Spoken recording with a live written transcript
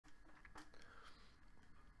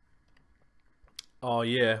Oh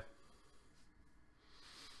yeah,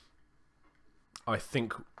 I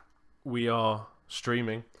think we are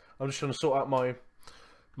streaming. I'm just trying to sort out my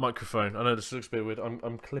microphone. I know this looks a bit weird.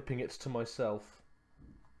 I'm clipping it to myself.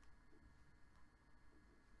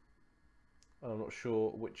 I'm not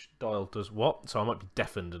sure which dial does what, so I might be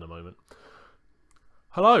deafened in a moment.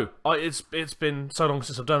 Hello. It's been so long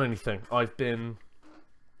since I've done anything. I've been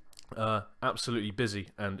absolutely busy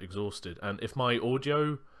and exhausted, and if my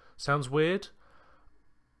audio sounds weird,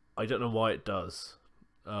 I don't know why it does.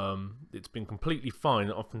 It's been completely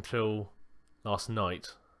fine up until last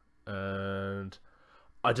night, and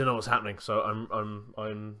I don't know what's happening. So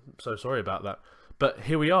I'm so sorry about that. But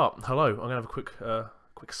here we are. Hello. I'm gonna have a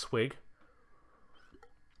quick swig.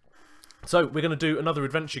 So we're gonna do another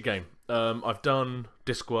adventure game. I've done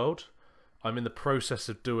Discworld. I'm in the process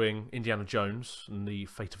of doing Indiana Jones and the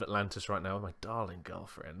Fate of Atlantis right now with my darling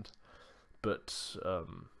girlfriend, but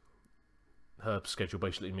her schedule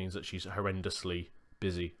basically means that she's horrendously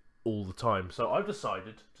busy all the time. So I've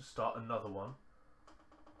decided to start another one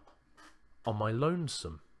on my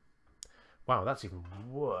lonesome. Wow, that's even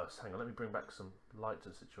worse. Hang on, let me bring back some light to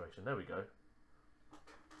the situation. There we go.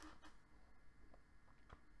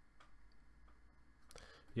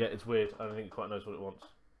 Yeah, it's weird. I don't think it quite knows what it wants.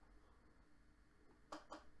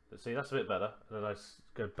 But see, that's a bit better. And then I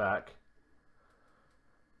go back.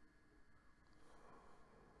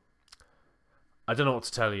 I don't know what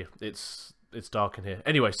to tell you. It's dark in here.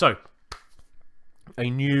 Anyway, so a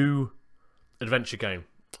new adventure game,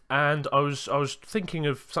 and I was thinking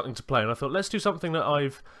of something to play, and I thought let's do something that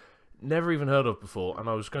I've never even heard of before. And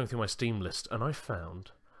I was going through my Steam list, and I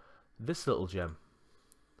found this little gem,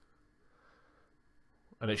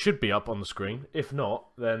 and it should be up on the screen. If not,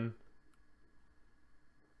 then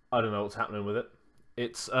I don't know what's happening with it.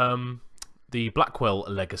 It's the Blackwell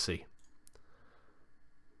Legacy.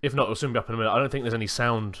 If not, it'll soon be up in a minute. I don't think there's any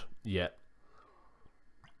sound yet.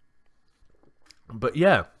 But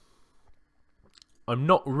yeah, I'm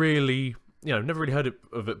not really, never really heard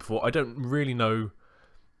of it before. I don't really know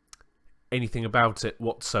anything about it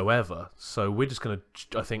whatsoever. So we're just going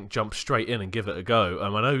to, I think, jump straight in and give it a go.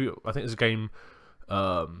 I think there's a game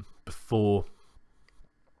before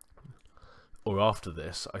or after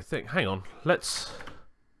this. I think, hang on, let's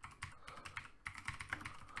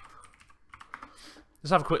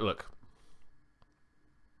have a quick look.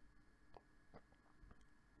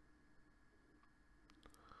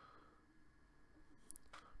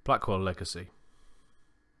 Blackwell Legacy.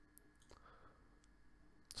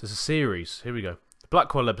 So it's a series. Here we go.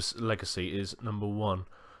 Blackwell Legacy is #1.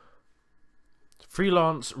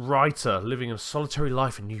 Freelance writer living a solitary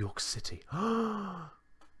life in New York City.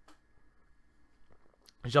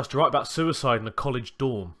 He's asked to write about suicide in a college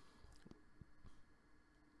dorm.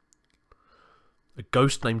 A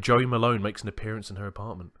ghost named Joey Malone makes an appearance in her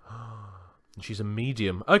apartment. And she's a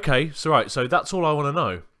medium. Okay, so right, so that's all I want to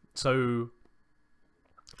know. So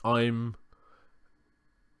I'm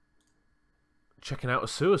checking out a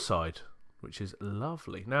suicide, which is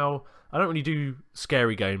lovely. Now, I don't really do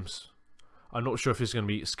scary games. I'm not sure if it's going to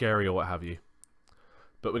be scary or what have you.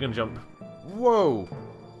 But we're going to jump. Whoa!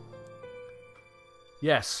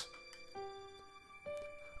 Yes.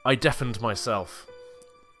 I deafened myself.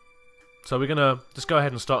 So we're going to just go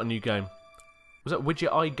ahead and start a new game. Was that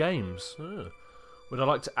Widget Eye Games? Oh. Would I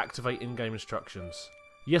like to activate in-game instructions?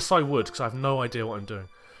 Yes, I would, because I have no idea what I'm doing.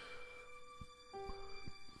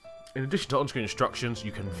 In addition to on-screen instructions,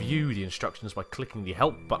 you can view the instructions by clicking the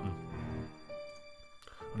Help button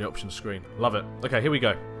on the options screen. Love it. Okay, here we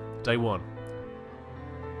go. Day 1.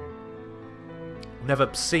 Never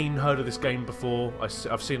heard of this game before. I've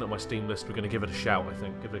seen it on my Steam list. We're going to give it a shout, I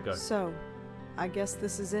think. Give it a go. So, I guess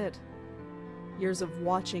this is it. Years of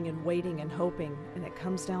watching and waiting and hoping, and it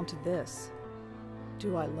comes down to this.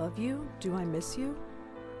 Do I love you? Do I miss you?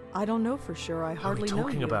 I don't know for sure. I hardly know you. What are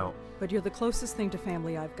we talking about? But you're the closest thing to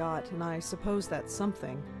family I've got, and I suppose that's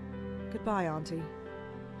something. Goodbye, Auntie.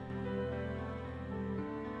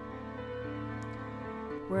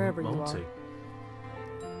 Wherever you are.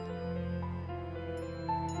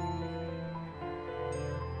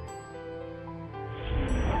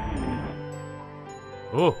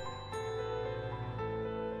 Oh!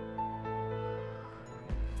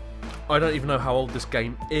 I don't even know how old this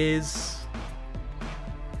game is.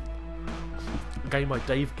 A game by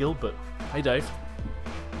Dave Gilbert. Hey, Dave.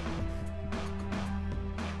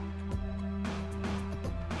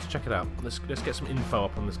 Let's check it out. Let's get some info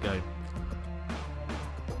up on this game.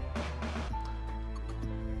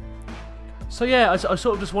 So yeah, I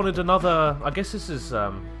sort of just wanted another. I guess this is sort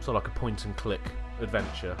of like a point-and-click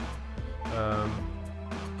adventure.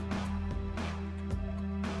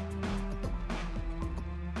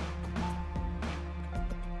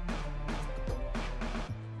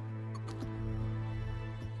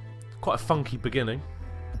 Quite a funky beginning.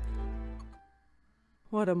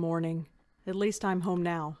 What a morning. At least I'm home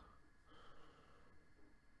now.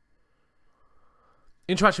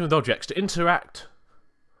 Interacting with objects. To interact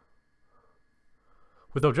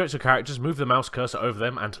with objects or characters, move the mouse cursor over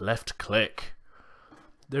them and left click.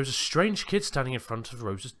 There is a strange kid standing in front of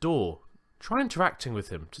Rose's door. Try interacting with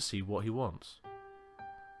him to see what he wants.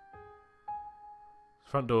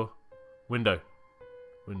 Front door. Window.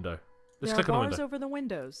 Window. Let's click on the There are bars window. over the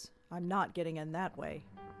windows. I'm not getting in that way.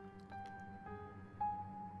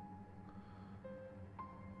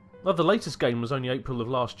 Well, the latest game was only April of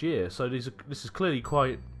last year, so this is clearly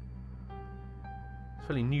quite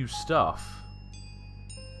fairly new stuff.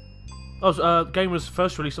 Oh, the game was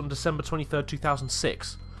first released on December 23rd,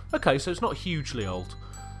 2006. Okay, so it's not hugely old.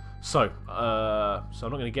 So I'm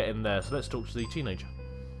not going to get in there, so let's talk to the teenager.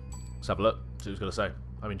 Let's have a look, see what he's going to say.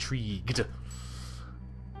 I'm intrigued.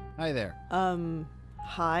 Hi there.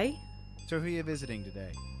 Hi? So who are you visiting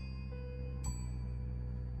today?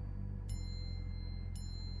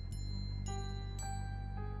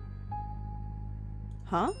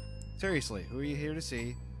 Huh? Seriously, who are you here to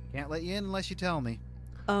see? Can't let you in unless you tell me.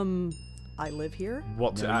 I live here?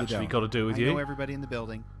 What's No, it you actually don't. got to do with I you? know everybody in the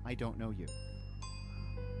building. I don't know you.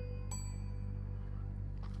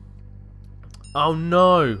 Oh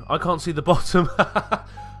no, I can't see the bottom.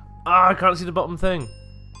 I can't see the bottom thing.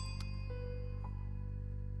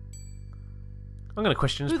 I'm going to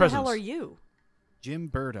question his Who presence. the hell are you? Jim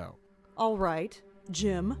Burdo. All right.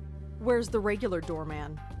 Jim. Where's the regular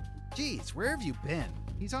doorman? Geez, where have you been?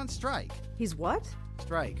 He's on strike. He's what?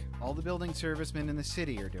 Strike. All the building servicemen in the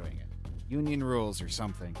city are doing it. Union rules or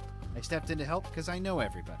something. I stepped in to help because I know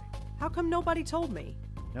everybody. How come nobody told me?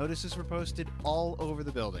 Notices were posted all over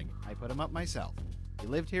the building. I put them up myself. If you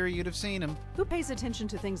lived here, you'd have seen them. Who pays attention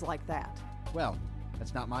to things like that? Well,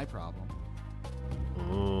 that's not my problem.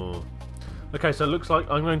 Oh. Okay, so it looks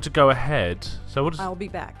like I'm going to go ahead. So what is I'll be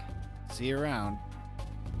back. See you around.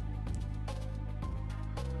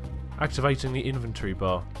 activating the inventory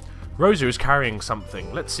bar? Rosa is carrying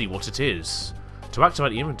something. Let's see what it is. To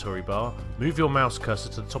activate the inventory bar, move your mouse cursor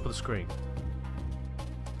to the top of the screen.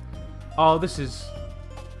 Oh, this is...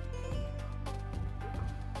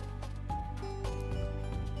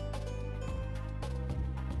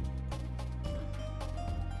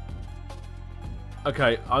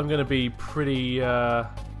 Okay, I'm going to be pretty... Oh,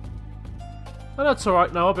 that's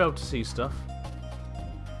alright. No, I'll be able to see stuff.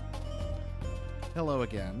 Hello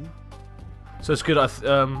again. So it's good.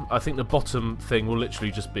 I think the bottom thing will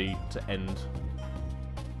literally just be to end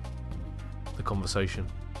the conversation.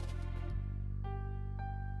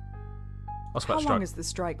 I'll scratch How long strike. is the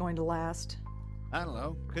strike going to last? I don't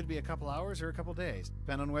know. Could be a couple hours or a couple days,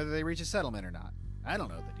 depending on whether they reach a settlement or not. I don't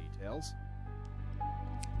know the details.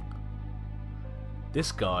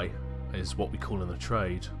 This guy is what we call in the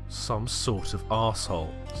trade some sort of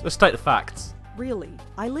arsehole. So let's state the facts. Really?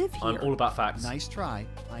 I live here. I'm all about facts. Nice try.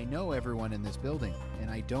 I know everyone in this building, and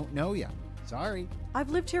I don't know you. Sorry. I've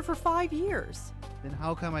lived here for 5 years. Then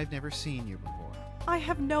how come I've never seen you before? I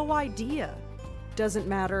have no idea. Doesn't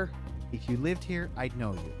matter. If you lived here, I'd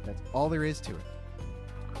know you. That's all there is to it.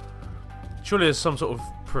 Surely there's some sort of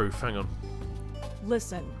proof. Hang on.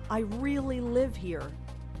 Listen, I really live here.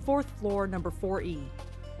 4th floor, number 4E.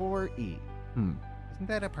 4E. Isn't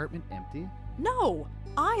that apartment empty? No!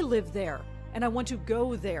 I live there, and I want to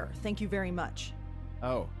go there. Thank you very much.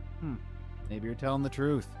 Oh. Maybe you're telling the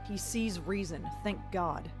truth. He sees reason, thank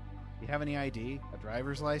God. You have any ID? A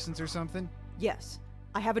driver's license or something? Yes,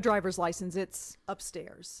 I have a driver's license. It's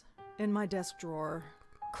upstairs. In my desk drawer.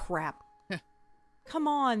 Crap. Come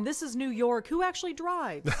on, this is New York. Who actually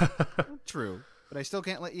drives? True. But I still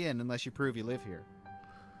can't let you in unless you prove you live here.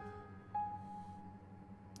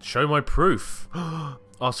 Show my proof.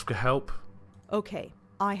 Ask for help. Okay,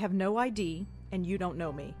 I have no ID, and you don't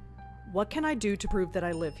know me. What can I do to prove that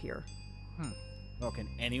I live here? Well, can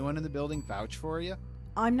anyone in the building vouch for you?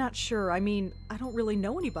 I'm not sure. I mean, I don't really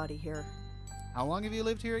know anybody here. How long have you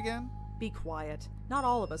lived here again? Be quiet. Not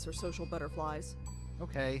all of us are social butterflies.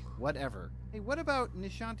 Okay, whatever. Hey, what about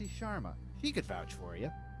Nishanti Sharma? She could vouch for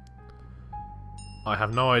you. I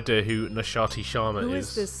have no idea who Nishati Sharma Who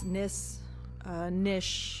is this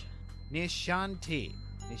Nish? Nishanti.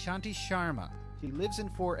 Nishanti Sharma. She lives in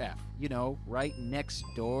 4F. You know, right next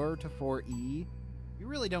door to 4E. You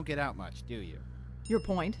really don't get out much, do you? Your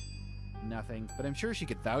point? Nothing, but I'm sure she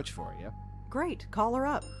could vouch for you. Great, call her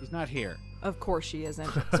up. She's not here. Of course she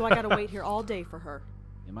isn't. So I gotta wait here all day for her.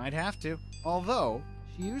 You might have to. Although,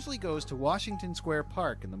 she usually goes to Washington Square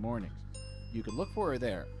Park in the mornings. You could look for her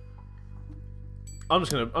there. I'm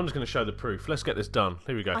just gonna show the proof. Let's get this done.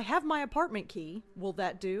 Here we go. I have my apartment key. Will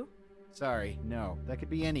that do? Sorry, no. That could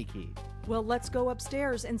be any key. Well, let's go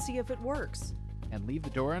upstairs and see if it works. And leave the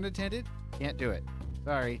door unattended? Can't do it.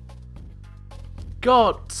 Sorry.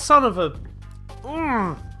 God, son of a...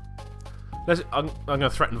 I'm going to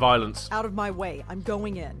threaten violence. Out of my way. I'm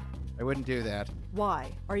going in. I wouldn't do that.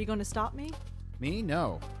 Why? Are you going to stop me? Me?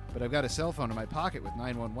 No. But I've got a cell phone in my pocket with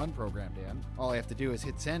 911 programmed in. All I have to do is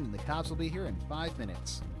hit send and the cops will be here in 5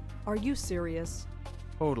 minutes. Are you serious?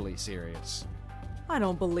 Totally serious. I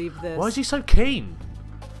don't believe this. Why is he so keen?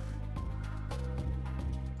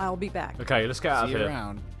 I'll be back. Okay, let's get out See of you here.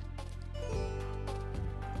 around.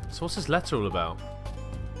 So what's this letter all about?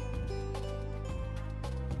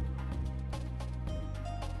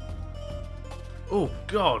 Oh,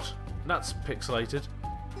 God. That's pixelated.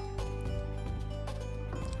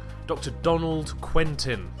 Dr. Donald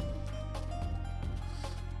Quentin.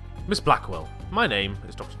 Miss Blackwell, my name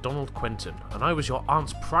is Dr. Donald Quentin, and I was your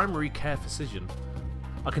aunt's primary care physician.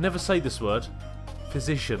 I can never say this word.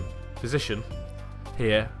 Physician,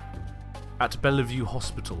 here at Bellevue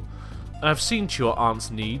Hospital. I have seen to your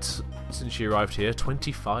aunt's needs since she arrived here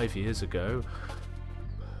 25 years ago.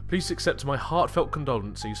 Please accept my heartfelt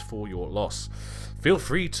condolences for your loss. Feel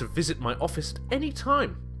free to visit my office at any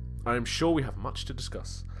time. I am sure we have much to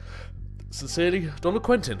discuss. Sincerely, Donald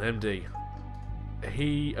Quentin, MD.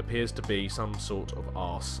 He appears to be some sort of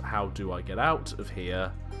arse. How do I get out of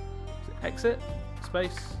here? Exit?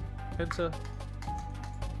 Space? Enter?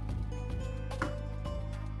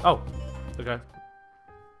 Oh, okay.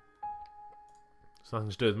 It's nothing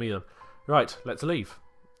to do with me then. Right, let's leave.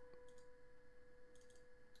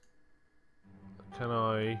 Can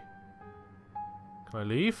I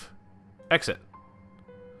leave? Exit.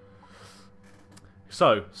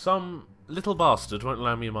 So, some little bastard won't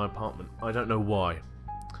allow me in my apartment. I don't know why.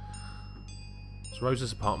 It's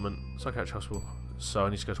Rose's apartment, psychiatric hospital. So I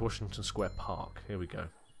need to go to Washington Square Park. Here we go.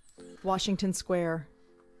 Washington Square.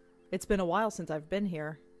 It's been a while since I've been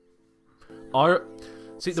here.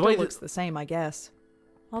 See, the Still way looks the same, I guess.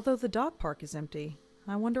 Although the dog park is empty.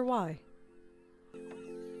 I wonder why.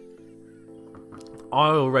 I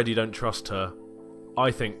already don't trust her.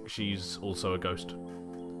 I think she's also a ghost.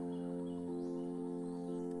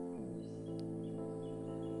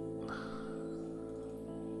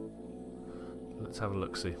 Let's have a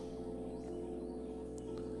look-see.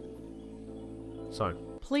 So.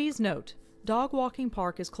 Please note, dog walking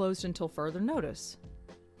park is closed until further notice.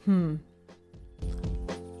 The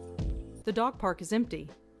dog park is empty.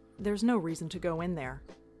 There's no reason to go in there.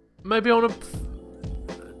 Maybe I want to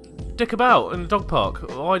dick about in the dog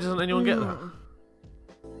park. Why doesn't anyone get that?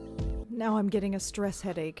 Now I'm getting a stress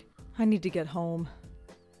headache. I need to get home.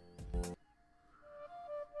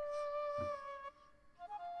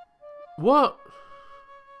 What?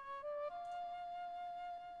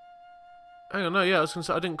 Hang on, no, yeah, I was going to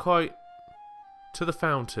say, I didn't quite... To the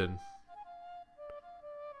fountain.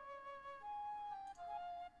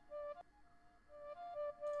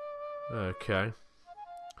 Okay.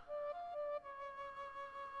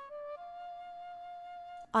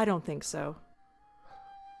 I don't think so.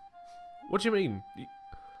 What do you mean?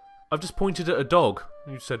 I've just pointed at a dog.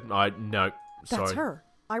 You said, no, sorry. That's her.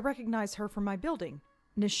 I recognize her from my building.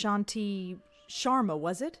 Nishanti Sharma,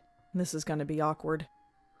 was it? This is going to be awkward.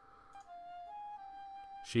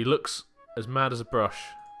 She looks as mad as a brush.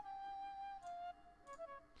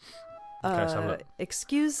 Okay, let's have a look.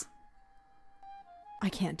 Excuse? I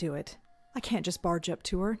can't do it. I can't just barge up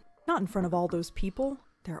to her. Not in front of all those people.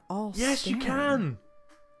 They're all Yes, staring. you can!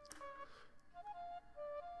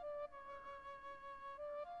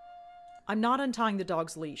 I'm not untying the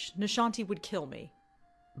dog's leash. Nishanti would kill me.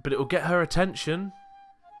 But it will get her attention.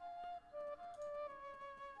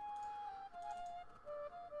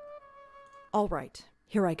 All right.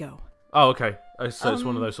 Here I go. Oh, okay. So it's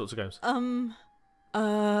one of those sorts of games.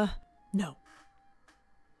 No.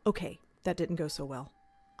 Okay, that didn't go so well.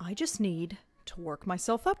 I just need to work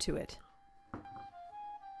myself up to it.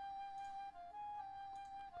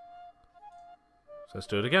 So let's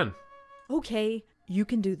do it again. Okay, you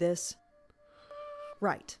can do this.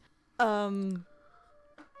 Right. Crap.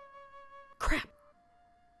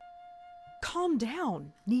 Calm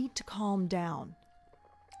down. Need to calm down.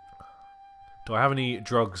 Do I have any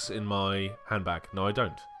drugs in my handbag? No, I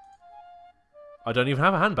don't. I don't even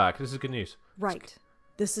have a handbag. This is good news. Right.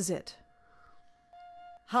 This is it.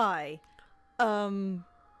 Hi. Can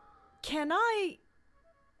I...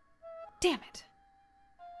 Damn it.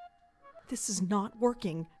 This is not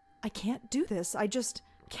working. I can't do this. I just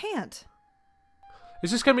can't.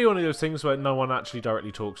 Is this going to be one of those things where no one actually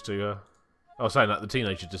directly talks to her? I was saying that the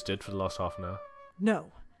teenager just did for the last half an hour.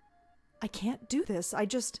 No. I can't do this. I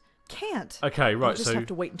just can't. Okay, right, I'll just so... have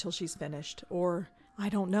to wait until she's finished. Or, I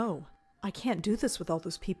don't know. I can't do this with all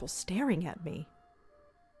those people staring at me.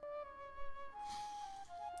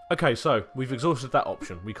 Okay, so we've exhausted that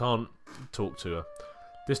option. We can't talk to her.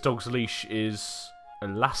 This dog's leash is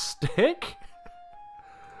elastic?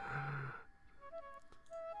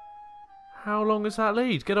 How long is that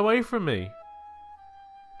lead? Get away from me.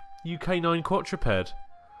 You canine quadruped.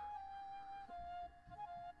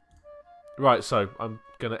 Right, so I'm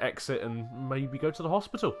going to exit and maybe go to the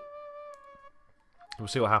hospital. We'll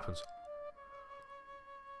see what happens.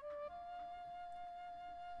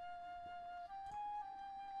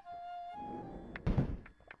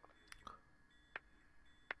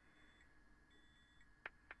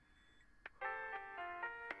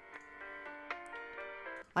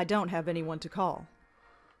 I don't have anyone to call.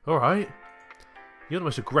 Alright. You're the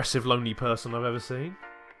most aggressive, lonely person I've ever seen.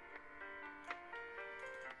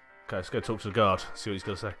 Okay, let's go talk to the guard, see what he's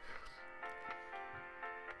going to say.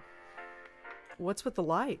 What's with the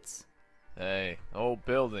lights? Hey, old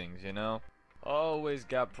buildings, you know? Always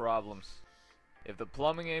got problems. If the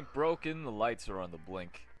plumbing ain't broken, the lights are on the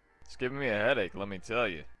blink. It's giving me a headache, let me tell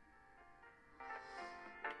you.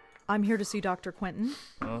 I'm here to see Dr. Quentin.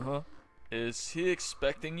 Uh-huh. Is he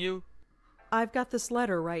expecting you? I've got this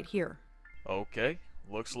letter right here. Okay,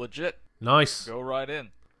 looks legit. Nice. Go right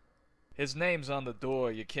in. His name's on the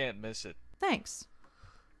door, you can't miss it. Thanks.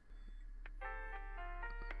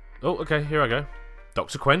 Oh, okay, here I go.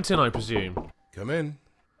 Dr. Quentin, I presume. Come in.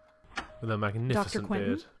 With a magnificent Dr. Quentin?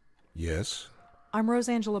 beard. Yes. I'm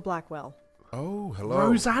Rosangela Blackwell. Oh, hello.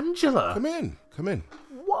 Rosangela! Come in. Come in.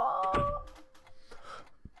 What?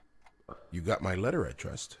 You got my letter, I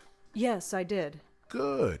trust. Yes, I did.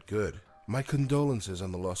 Good, good. My condolences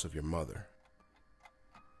on the loss of your mother.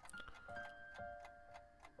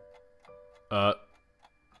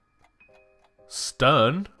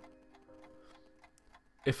 Stern?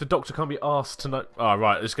 If the doctor can't be asked to know... Oh,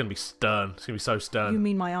 right, it's going to be stern. It's going to be so stern. You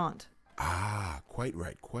mean my aunt? Ah, quite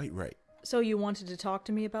right, quite right. So you wanted to talk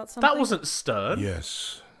to me about something? That wasn't stern.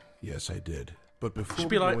 Yes. Yes, I did. But before Should we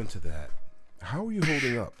be go like- into that, how are you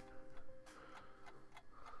holding up?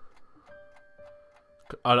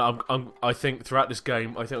 I think throughout this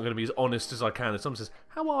game, I think I'm going to be as honest as I can. If someone says,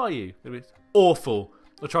 "How are you?" It'll be awful.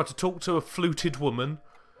 I tried to talk to a fluted woman.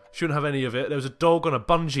 Shouldn't have any of it. There was a dog on a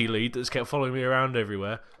bungee lead that's kept following me around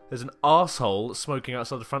everywhere. There's an arsehole that's smoking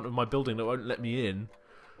outside the front of my building that won't let me in.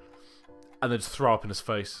 And then just throw up in his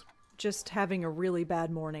face. Just having a really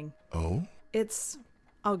bad morning. Oh?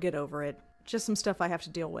 I'll get over it. Just some stuff I have to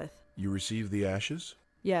deal with. You received the ashes?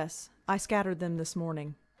 Yes, I scattered them this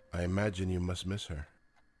morning. I imagine you must miss her.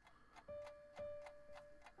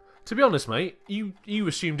 To be honest, mate, you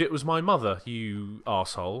assumed it was my mother, you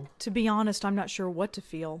arsehole. To be honest, I'm not sure what to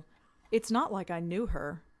feel. It's not like I knew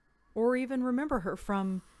her, or even remember her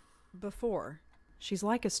from before. She's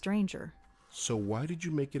like a stranger. So why did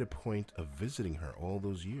you make it a point of visiting her all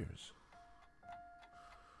those years?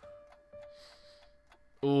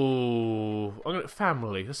 Ooh,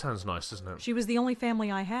 family. That sounds nice, doesn't it? She was the only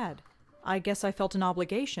family I had. I guess I felt an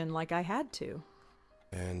obligation, like I had to.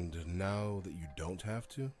 And now that you don't have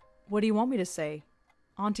to? What do you want me to say?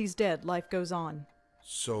 Auntie's dead, life goes on.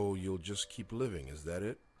 So you'll just keep living, is that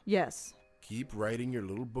it? Yes. Keep writing your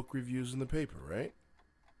little book reviews in the paper, right?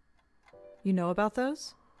 You know about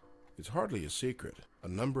those? It's hardly a secret. A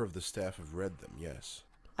number of the staff have read them, yes.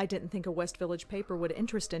 I didn't think a West Village paper would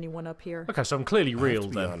interest anyone up here. Okay, so I'm clearly I have real to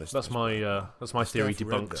be then. honest, That's Miss my Blackwell. theory The staff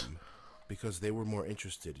read debunked. them because they were more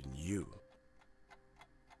interested in you.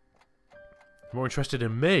 More interested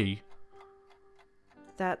in me?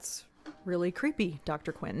 That's really creepy,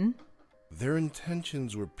 Dr. Quentin. Their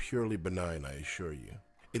intentions were purely benign, I assure you.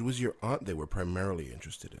 It was your aunt they were primarily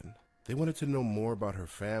interested in. They wanted to know more about her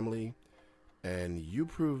family, and you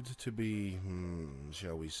proved to be,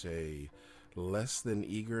 shall we say, less than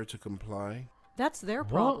eager to comply? That's their What?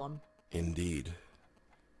 problem. Indeed.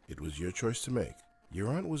 It was your choice to make. Your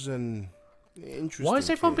aunt was an interesting Why is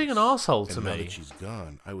everyone being an case. arsehole to And now me? that she's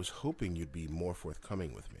gone, I was hoping you'd be more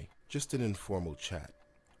forthcoming with me. Just an informal chat.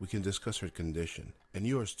 We can discuss her condition, and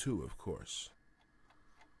yours too, of course.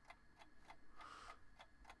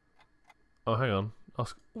 Oh, hang on.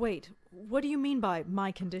 Wait, what do you mean by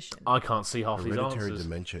my condition? I can't see half these Hereditary answers.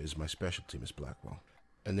 dementia is my specialty, Miss Blackwell.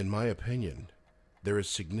 And in my opinion, there is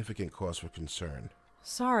significant cause for concern.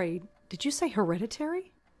 Sorry, did you say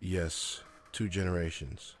hereditary? Yes, 2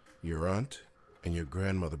 generations. Your aunt and your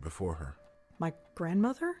grandmother before her. My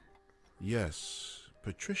grandmother? Yes,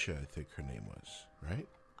 Patricia, I think her name was, right?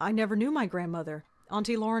 I never knew my grandmother.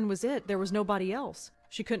 Auntie Lauren was it. There was nobody else.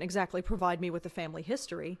 She couldn't exactly provide me with a family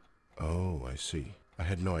history. Oh, I see. I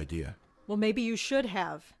had no idea. Well, maybe you should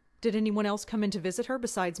have. Did anyone else come in to visit her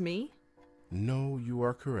besides me? No, you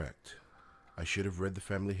are correct. I should have read the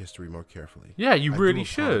family history more carefully. Yeah, you I really do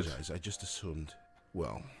should. apologize. I just assumed.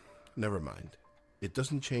 Well, never mind. It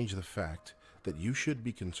doesn't change the fact that you should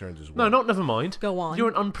be concerned as well. No, not never mind. Go on. You're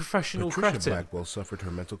an unprofessional Patricia cretin. Blackwell suffered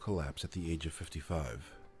her mental collapse at the age of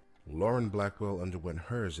 55. Lauren Blackwell underwent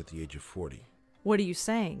hers at the age of 40. What are you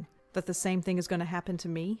saying? That the same thing is going to happen to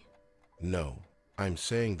me? No, I'm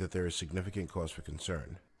saying that there is significant cause for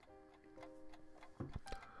concern.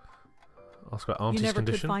 Ask about You Auntie's never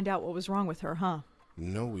condition. could find out what was wrong with her, huh?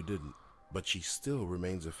 No, we didn't. But she still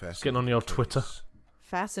remains a fascinating Getting on the old case. Twitter.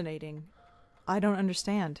 Fascinating. I don't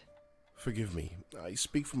understand. Forgive me. I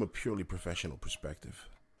speak from a purely professional perspective.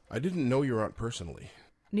 I didn't know your aunt personally.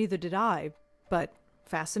 Neither did I, but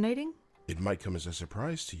fascinating? It might come as a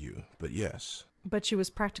surprise to you, but yes. But she was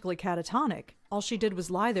practically catatonic. All she did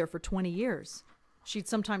was lie there for 20 years. She'd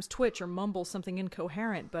sometimes twitch or mumble something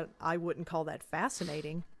incoherent, but I wouldn't call that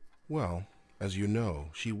fascinating. Well, as you know,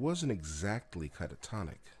 she wasn't exactly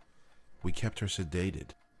catatonic. We kept her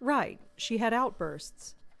sedated. Right, she had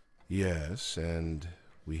outbursts. Yes, and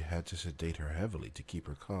we had to sedate her heavily to keep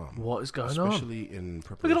her calm. What is going on? Especially in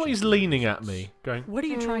preparation. Look at how he's for leaning at visits. me, going, What are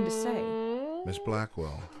you trying to say? Miss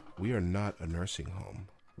Blackwell, we are not a nursing home.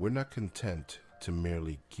 We're not content to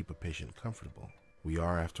merely keep a patient comfortable. We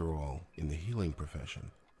are, after all, in the healing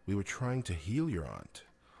profession. We were trying to heal your aunt,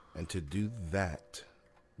 and to do that,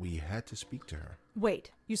 we had to speak to her.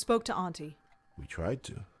 Wait, you spoke to Auntie. We tried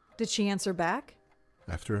to. Did she answer back?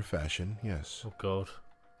 After a fashion, yes. oh God.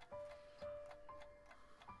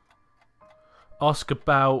 Ask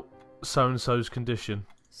about so-and-so's condition.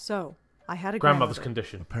 So, I had a Grandmother's grandmother.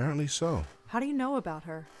 condition. Apparently so. How do you know about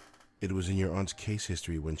her? It was in your aunt's case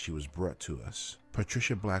history when she was brought to us.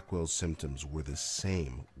 Patricia Blackwell's symptoms were the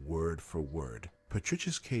same, word for word.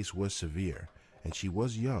 Patricia's case was severe, and she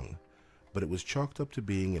was young, but it was chalked up to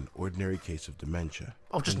being an ordinary case of dementia.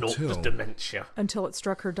 Oh, just Until- dementia. Until it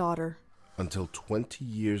struck her daughter. Until 20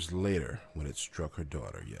 years later, when it struck her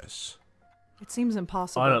daughter, yes. It seems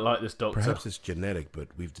impossible. I don't like this doctor. Perhaps it's genetic, but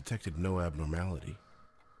we've detected no abnormality.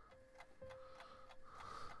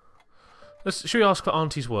 Should we ask for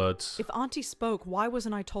Auntie's words? If Auntie spoke, why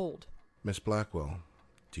wasn't I told? Miss Blackwell,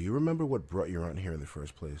 do you remember what brought your aunt here in the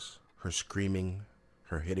first place? Her screaming,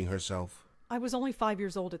 her hitting herself? I was only 5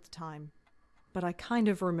 years old at the time, but I kind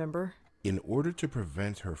of remember. In order to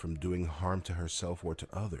prevent her from doing harm to herself or to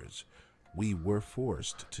others, we were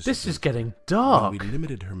forced to... This is sedate. getting dark. When we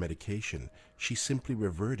limited her medication, she simply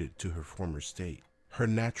reverted to her former state. Her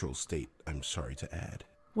natural state, I'm sorry to add.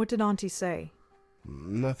 What did Auntie say?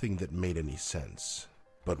 Nothing that made any sense.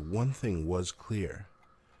 But one thing was clear.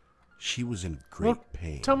 She was in great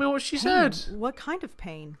pain. Tell me what she Pain? said. What kind of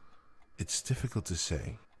pain? It's difficult to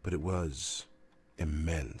say, but it was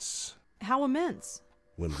immense. How immense?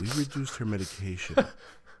 When we reduced her medication,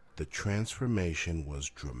 the transformation was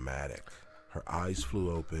dramatic. Her eyes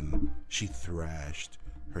flew open, she thrashed,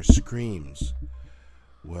 her screams.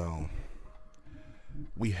 Well,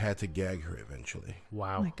 we had to gag her eventually. Oh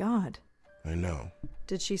Wow. my God. I know.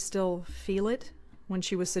 Did she still feel it when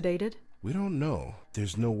she was sedated? We don't know.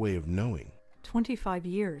 There's no way of knowing. 25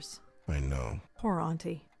 years. I know. Poor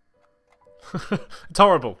Auntie. It's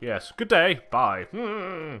horrible, yes. Good day. Bye.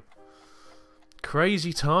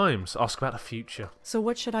 Crazy times. Ask about the future. So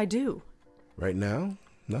what should I do? Right now,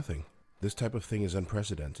 nothing. This type of thing is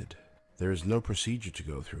unprecedented. There is no procedure to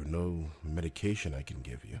go through, no medication I can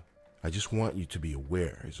give you. I just want you to be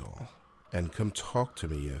aware, is all. And come talk to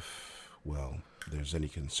me if, well, there's any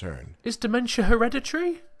concern. Is dementia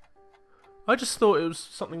hereditary? I just thought it was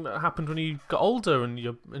something that happened when you got older and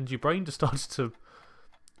your brain just started to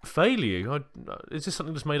fail you. Is this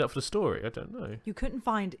something that's made up for the story? I don't know. You couldn't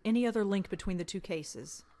find any other link between the two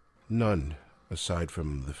cases. None, aside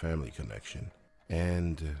from the family connection.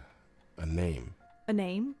 And a name. A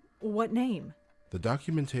name? What name? The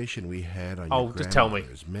documentation we had on Oh, your just tell me.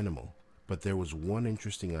 grandmother is minimal, but there was one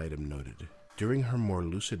interesting item noted. During her more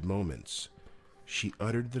lucid moments, she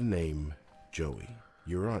uttered the name Joey.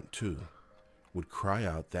 Your aunt, too, would cry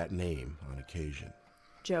out that name on occasion.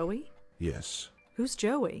 Joey? Yes, Who's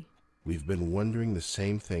Joey? we've been wondering the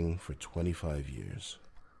same thing for 25 years.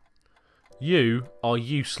 You are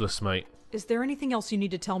useless, mate. Is there anything else you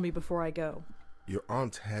need to tell me before I go? Your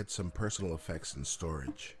aunt had some personal effects in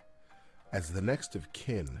storage. As the next of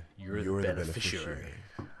kin, You're you're the the beneficiary. beneficiary.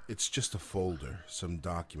 It's just a folder, some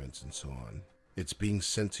documents and so on. It's being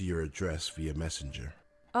sent to your address via messenger.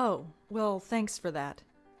 Oh, well, thanks for that.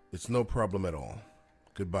 It's no problem at all.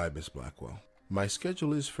 Goodbye, Miss Blackwell. My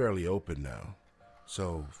schedule is fairly open now,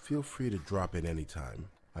 So feel free to drop in anytime.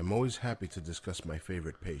 I'm always happy to discuss my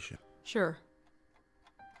favorite patient. Sure.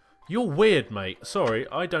 You're weird, mate. Sorry,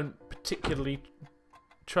 I don't particularly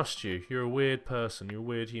trust you. You're a weird person. You're a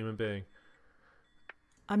weird human being.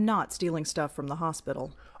 I'm not stealing stuff from the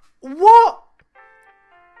hospital. What?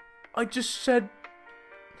 I just said...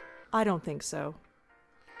 I don't think so.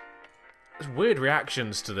 There's weird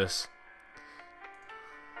reactions to this.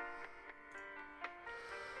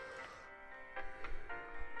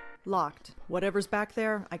 Locked. Whatever's back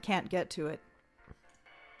there, I can't get to it.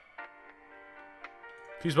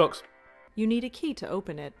 Fuse box. You need a key to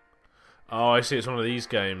open it. Oh, I see. It's one of these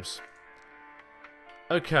games.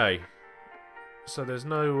 Okay. So there's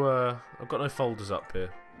no... I've got no folders up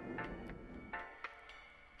here.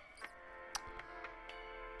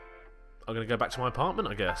 I'm going to go back to my apartment,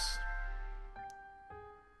 I guess.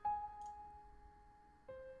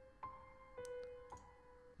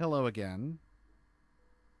 Hello again.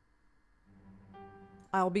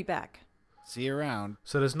 I'll be back. See you around.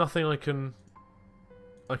 So there's nothing I can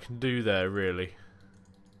do there, really.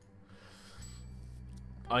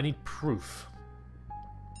 I need proof.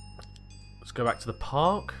 Let's go back to the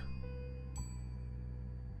park.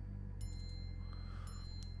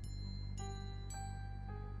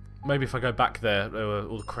 Maybe if I go back there,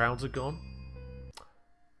 all the crowds are gone.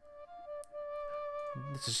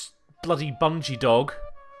 This is bloody bungee dog.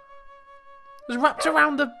 It's wrapped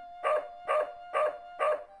around the...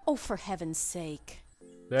 Oh, for heaven's sake.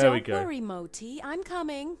 There we go. Don't worry, Moti. I'm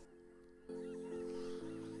coming.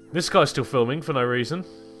 This guy's still filming for no reason.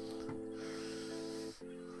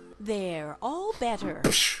 There, all better.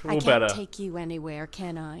 All I can't better. take you anywhere,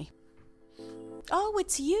 can I? Oh,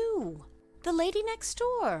 it's you. The lady next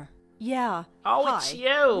door. Yeah. Oh, Hi. it's you.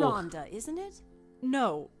 Rhonda, isn't it?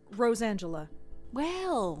 No, Rosangela.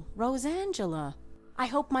 Well, Rosangela. I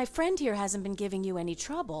hope my friend here hasn't been giving you any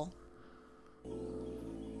trouble.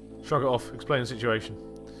 Shrug it off. Explain the situation.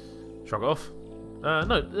 Shrug it off.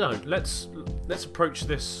 No. Let's approach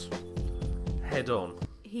this head on.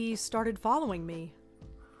 He started following me.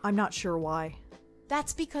 I'm not sure why.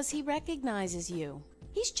 That's because he recognizes you.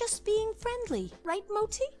 He's just being friendly, right,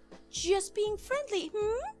 Moti? Just being friendly,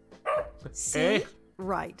 See? Eh?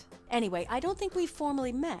 Right. Anyway, I don't think we've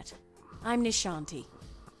formally met. I'm Nishanti.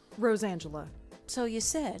 Rosangela. So you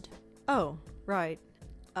said. Oh, right.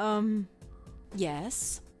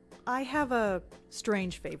 Yes? I have a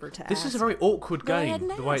strange favor to This ask. is a very awkward Go ahead game,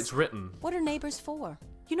 and the way ask. it's written. What are neighbors for?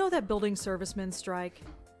 You know that building servicemen strike?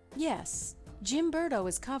 Yes. Jim Burdo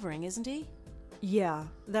is covering, isn't he? Yeah,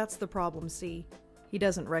 that's the problem, see. He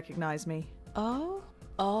doesn't recognize me. Oh?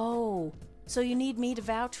 Oh. So you need me to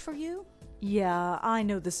vouch for you? Yeah, I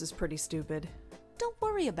know this is pretty stupid. Don't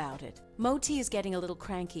worry about it. Moti is getting a little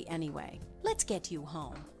cranky anyway. Let's get you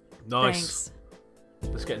home. Nice.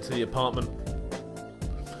 Thanks. Let's get into the apartment.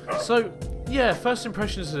 So, yeah, first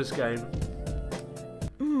impressions of this game.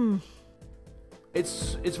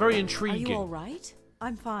 It's very Are intriguing. you all right?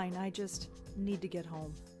 I'm fine, I just need to get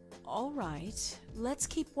home. All right. Let's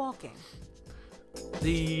keep walking.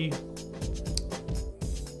 The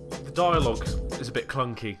dialogue is a bit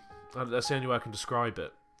clunky. That's the only way I can describe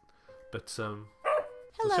it. But we'll see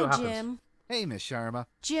Hello, what happens. Jim. Hey, Miss Sharma.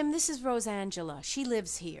 Jim, this is Rosangela. She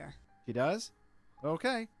lives here. She does?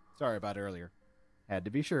 Okay. Sorry about earlier. Had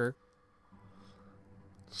to be sure.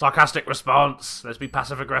 Sarcastic response. Let's be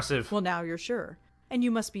passive aggressive. Well, now you're sure. And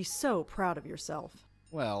you must be so proud of yourself.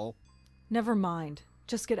 Well, Never mind.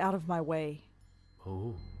 Just get out of my way.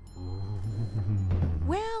 Oh.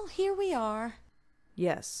 Well, here we are.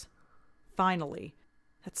 Yes. Finally.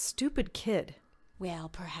 That stupid kid. Well,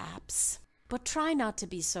 perhaps. But try not to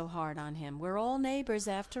be so hard on him. We're all neighbors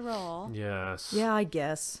after all. Yes. Yeah, I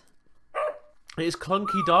guess. It's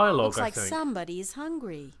clunky dialogue, Looks like I think. somebody's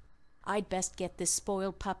hungry. I'd best get this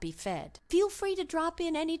spoiled puppy fed. Feel free to drop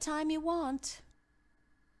in any time you want.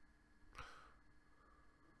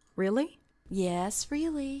 Really? Yes,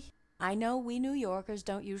 really. I know we New Yorkers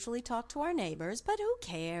don't usually talk to our neighbors, but who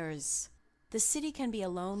cares? The city can be a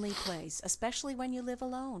lonely place, especially when you live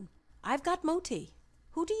alone. I've got Moti.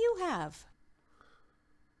 Who do you have?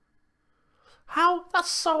 How? That's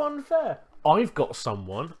so unfair. I've got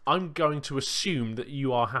someone. I'm going to assume that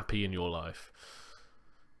you are happy in your life.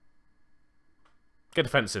 Get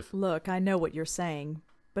defensive. Look, I know what you're saying,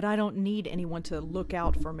 but I don't need anyone to look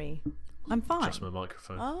out for me. I'm fine. Just my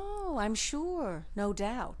microphone. Oh, I'm sure. No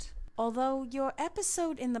doubt. Although your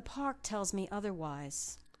episode in the park tells me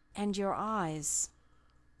otherwise. And your eyes.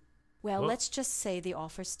 Well, What? let's just say the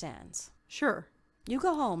offer stands. Sure. You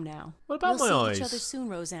go home now. What about We'll my see eyes? each other soon,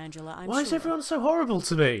 Rosangela, I'm Why sure. is everyone so horrible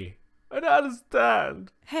to me? I don't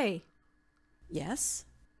understand. Hey, Yes?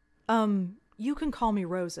 You can call me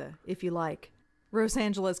Rosa, if you like.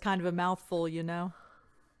 Rosangela's kind of a mouthful, you know.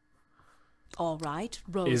 All right,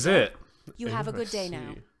 Rosa. Is it? You have a good day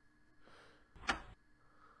now.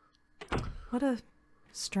 What a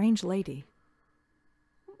strange lady.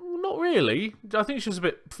 Not really. I think she's a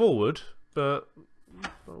bit forward, but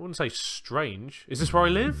I wouldn't say strange. Is this where I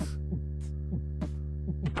live?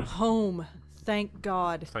 Home. Thank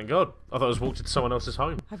God. Thank God. I thought I was walked into someone else's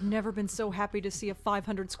home. I've never been so happy to see a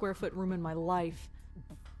 500 square foot room in my life.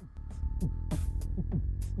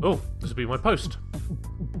 Oh, this will be my post.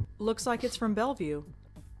 Looks like it's from Bellevue.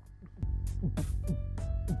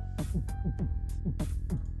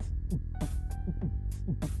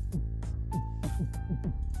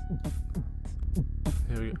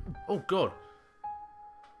 Here we go. Oh, God.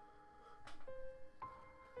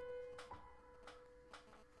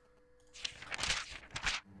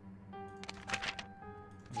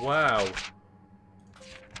 Wow.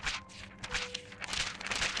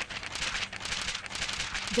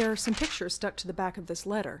 There are some pictures stuck to the back of this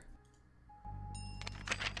letter.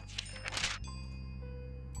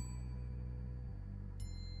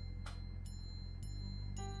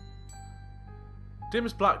 Dear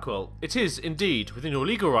Miss Blackwell, it is, indeed, within your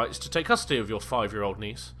legal rights to take custody of your 5-year-old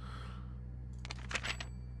niece.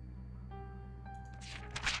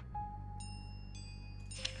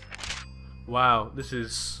 Wow, this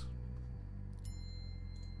is...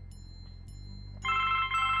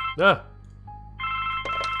 Ah!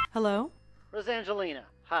 Hello? Rosangelina,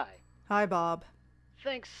 hi. Hi, Bob.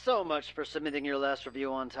 Thanks so much for submitting your last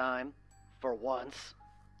review on time. For once.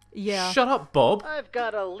 Yeah. Shut up, Bob! I've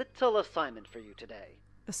got a little assignment for you today.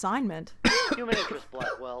 Assignment? Human interest,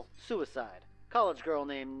 Blackwell. Suicide. College girl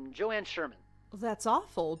named Joanne Sherman. That's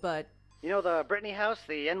awful, but... You know the Brittany house,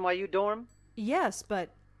 the NYU dorm? Yes, but...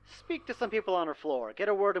 Speak to some people on her floor. Get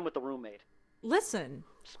a word in with the roommate. Listen.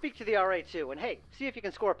 Speak to the RA too, and hey, see if you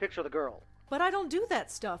can score a picture of the girl. But I don't do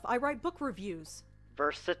that stuff. I write book reviews.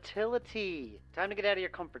 Versatility. Time to get out of your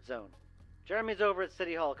comfort zone. Jeremy's over at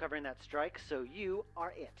City Hall covering that strike, so you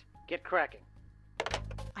are it. Get cracking.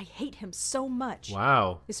 I hate him so much.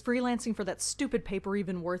 Wow. Is freelancing for that stupid paper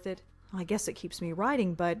even worth it? I guess it keeps me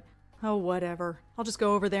writing, but... Oh, whatever. I'll just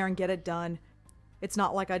go over there and get it done. It's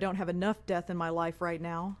not like I don't have enough death in my life right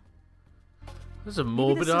now. This is a Maybe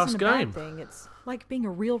morbid-ass this isn't a game. bad thing. It's like being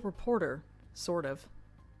a real reporter. Sort of.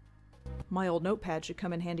 My old notepad should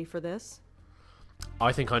come in handy for this.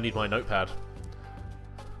 I think I need my notepad.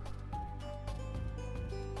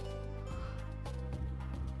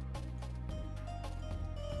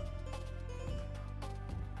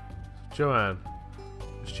 Joanne,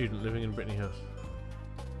 a student living in Brittany House.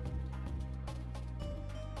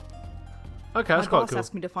 Okay, that's My quite boss cool.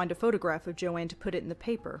 asked me to find a photograph of Joanne to put it in the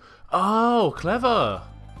paper. Oh, clever!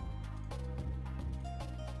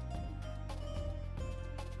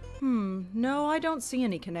 No, I don't see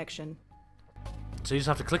any connection. So you just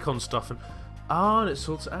have to click on stuff and... Ah, and it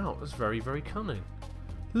sorts it out. That's very, very cunning.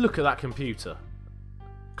 Look at that computer.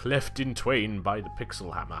 Cleft in twain by the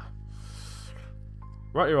pixel hammer.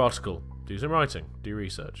 Write your article. Do some writing. Do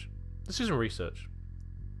research. This isn't research.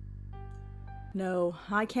 No,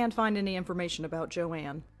 I can't find any information about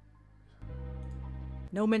Joanne.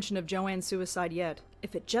 No mention of Joanne's suicide yet.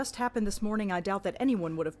 If it just happened this morning, I doubt that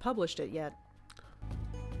anyone would have published it yet.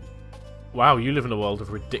 Wow, you live in a world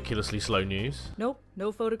of ridiculously slow news. Nope,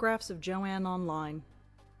 no photographs of Joanne online.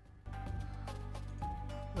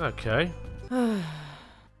 Okay. I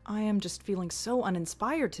am just feeling so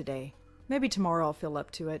uninspired today. Maybe tomorrow I'll feel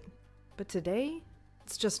up to it. But today,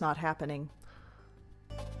 it's just not happening.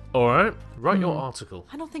 Alright, write your article.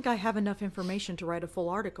 I don't think I have enough information to write a full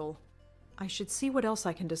article. I should see what else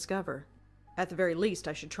I can discover. At the very least,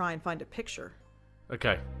 I should try and find a picture.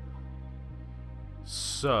 Okay.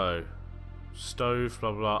 So, stove,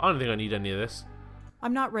 blah, blah, blah. I don't think I need any of this.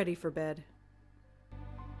 I'm not ready for bed.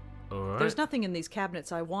 Alright. There's nothing in these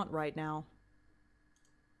cabinets I want right now.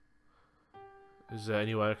 Is there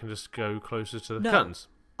any way I can just go closer to the No. curtains?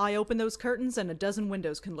 I open those curtains and a dozen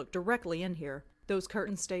windows can look directly in here. Those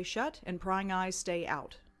curtains stay shut and prying eyes stay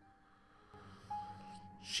out.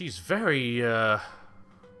 She's very,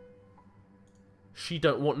 she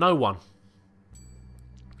don't want no one.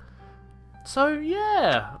 So,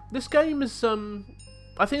 yeah. This game is,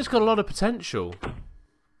 I think it's got a lot of potential.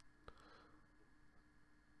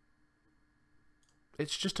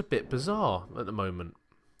 It's just a bit bizarre at the moment.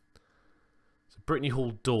 So Brittany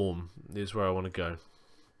Hall dorm is where I want to go.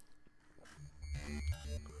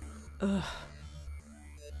 Ugh.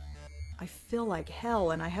 I feel like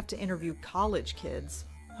hell and I have to interview college kids.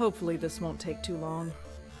 Hopefully this won't take too long.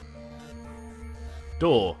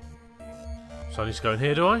 Door. So I need to go in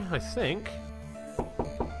here, do I? I think.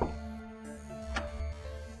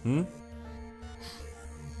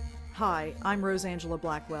 Hi, I'm Rosangela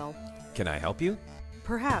Blackwell. Can I help you?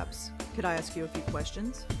 Perhaps. Could I ask you a few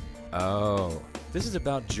questions? Oh, this is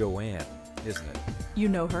about Joanne, isn't it? You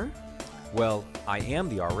know her? Well, I am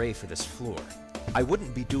the RA for this floor. I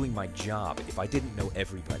wouldn't be doing my job if I didn't know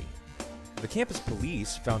everybody. The campus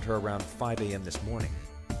police found her around 5 a.m. this morning.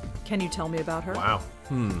 Can you tell me about her? Wow.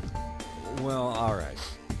 Well, alright.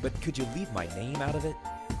 But could you leave my name out of it?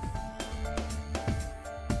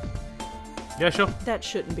 Yeah, sure. That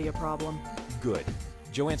shouldn't be a problem. Good.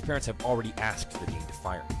 Joanne's parents have already asked the dean to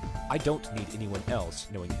fire me. I don't need anyone else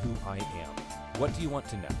knowing who I am. What do you want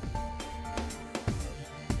to know?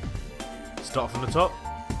 Start from the top.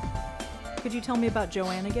 Could you tell me about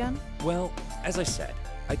Joanne again? Well, as I said,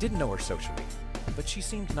 I didn't know her socially, but she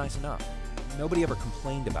seemed nice enough. Nobody ever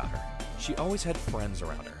complained about her. She always had friends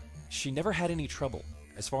around her. She never had any trouble,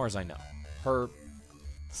 as far as I know. Her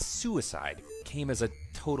suicide came as a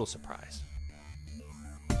total surprise.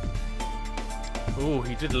 Oh,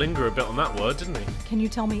 he did linger a bit on that word, didn't he? Can you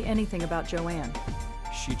tell me anything about Joanne?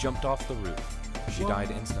 She jumped off the roof. She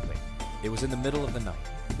died instantly. It was in the middle of the night.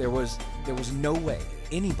 There was no way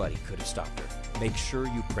anybody could have stopped her. Make sure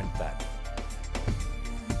you print that.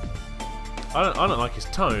 I don't like his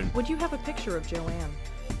tone. Would you have a picture of Joanne?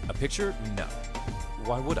 A picture? No.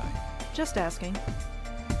 Why would I? Just asking.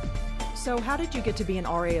 So how did you get to be an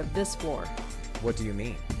RA of this floor? What do you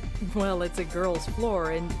mean? Well, it's a girl's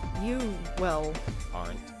floor, and you, well...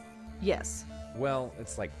 Aren't? Yes. Well,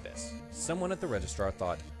 it's like this. Someone at the registrar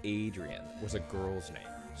thought Adrian was a girl's name.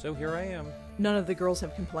 So here I am. None of the girls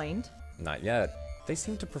have complained? Not yet. They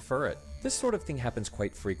seem to prefer it. This sort of thing happens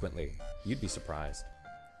quite frequently. You'd be surprised.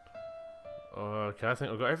 Okay, I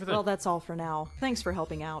think I've got everything. Well, that's all for now. Thanks for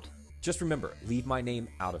helping out. Just remember, leave my name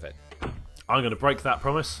out of it. I'm going to break that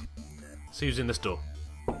promise. See who's in this door.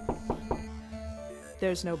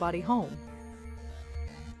 There's nobody home.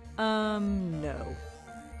 No.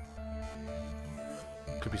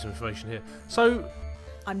 Could be some information here. So,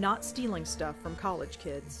 I'm not stealing stuff from college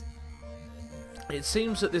kids. it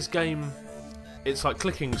seems that this game, it's like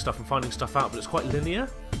clicking stuff and finding stuff out, but it's quite linear.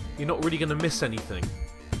 You're not really going to miss anything.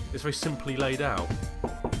 It's very simply laid out.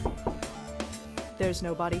 There's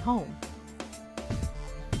nobody home.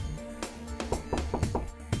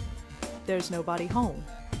 There's nobody home.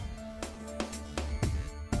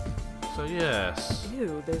 So yes.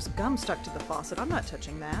 Ew, there's gum stuck to the faucet. I'm not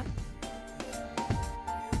touching that.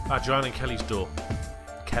 Ah, Joanne and Kelly's door.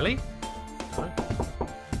 Kelly? Sorry.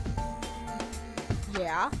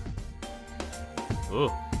 Yeah?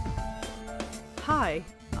 Oh, Hi,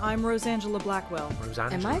 I'm Rosangela Blackwell.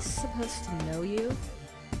 Roseanne. Am I supposed to know you?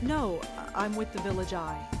 No, I'm with the Village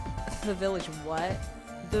Eye. The Village what?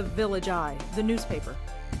 The Village Eye, the newspaper.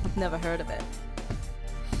 I've never heard of it.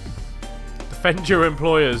 Defend your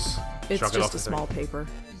employers. It's Shrug it off, just a I small think. paper.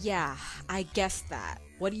 Yeah, I guessed that.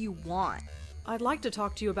 What do you want? I'd like to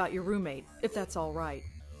talk to you about your roommate, if that's all right.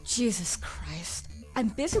 Jesus Christ. I'm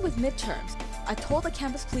busy with midterms. I told the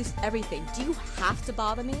campus police everything. Do you have to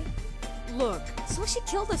bother me? Look, So she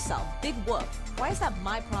killed herself. Big whoop. Why is that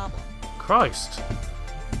my problem? Christ.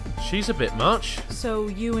 She's a bit much. so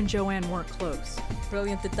you and Joanne weren't close.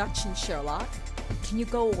 Brilliant deduction, Sherlock. Can you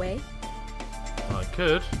go away? I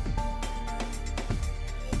could.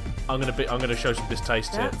 I'm gonna show some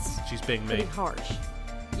distaste here. That's She's being pretty mean. harsh.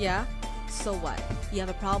 Yeah? So what? You have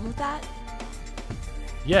a problem with that?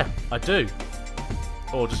 Yeah, I do.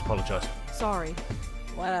 Or just apologise. Sorry.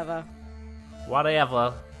 Whatever.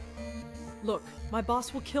 Whatever. Look, my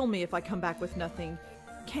boss will kill me if I come back with nothing.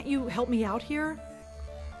 Can't you help me out here?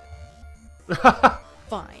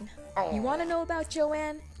 Fine. You want to know about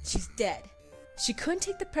Joanne? She's dead. She couldn't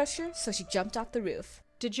take the pressure, so she jumped off the roof.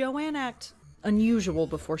 Did Joanne act unusual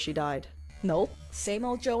before she died? Nope. Same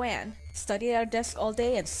old Joanne. Studied at her desk all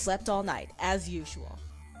day and slept all night, as usual.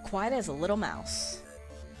 Quiet as a little mouse.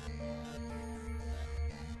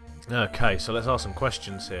 Okay, so let's ask some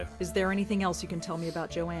questions here. Is there anything else you can tell me about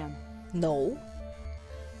Joanne? No.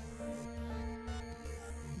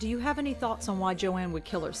 Do you have any thoughts on why Joanne would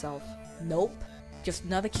kill herself? Nope. Just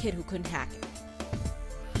another kid who couldn't hack it.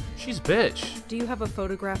 She's a bitch. Do you have a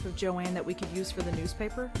photograph of Joanne that we could use for the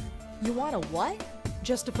newspaper? You want a what?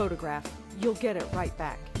 Just a photograph. You'll get it right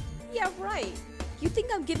back. Yeah, right. You think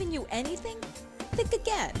I'm giving you anything? Think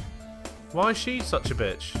again. Why is she such a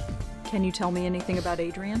bitch? Can you tell me anything about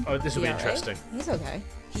Adrian? Oh, this will be Yeah, right? interesting. He's okay.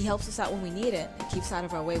 He helps us out when we need it and keeps out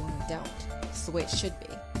of our way when we don't. It's the way it should be.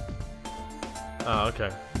 Oh,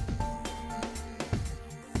 okay.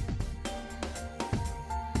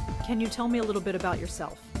 Can you tell me a little bit about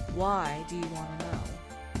yourself? Why do you want to know?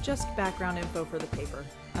 Just background info for the paper.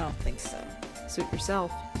 I don't think so. Suit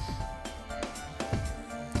yourself.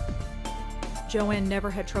 Joanne never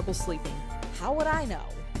had trouble sleeping. How would I know?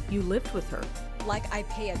 You lived with her. Like I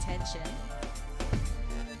pay attention.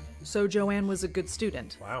 So Joanne was a good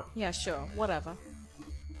student. Wow. Yeah, sure, whatever.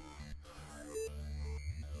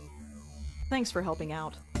 Thanks for helping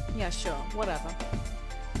out. Yeah, sure, whatever.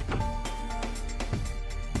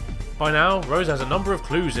 By now, Rose has a number of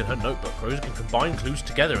clues in her notebook. Rose can combine clues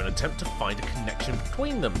together and attempt to find a connection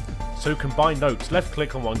between them. So combine notes. Left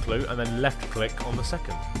click on one clue and then left click on the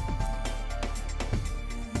second.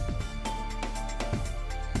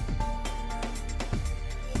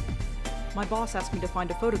 My boss asked me to find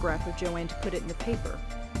a photograph of Joanne to put it in the paper.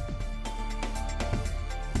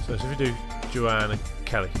 So if we do Joanne and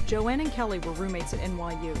Kelly. Joanne and Kelly were roommates at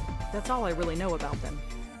NYU. That's all I really know about them.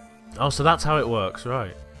 Oh, so that's how it works,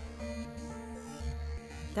 right?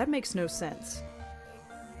 That makes no sense.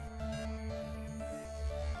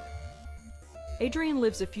 Adrian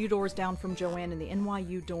lives a few doors down from Joanne in the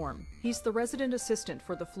NYU dorm. He's the resident assistant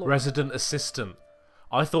for the floor. Resident assistant.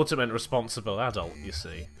 I thought it meant responsible adult, you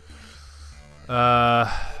see.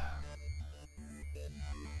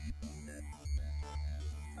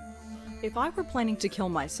 If I were planning to kill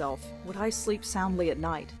myself, would I sleep soundly at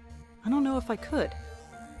night? I don't know if I could.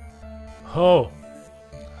 Oh.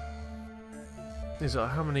 Is that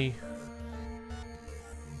how many?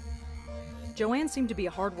 Joanne seemed to be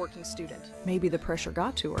a hard-working student. Maybe the pressure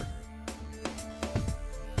got to her.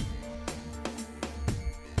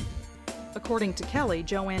 According to Kelly,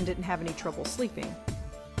 Joanne didn't have any trouble sleeping.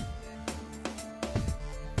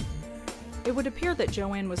 It would appear that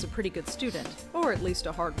Joanne was a pretty good student, or at least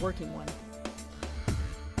a hard-working one.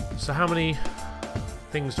 So how many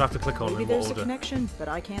things do I have to click on Maybe in what there's order? a connection, but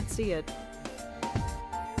I can't see it.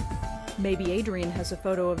 Maybe Adrian has a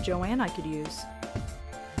photo of Joanne I could use.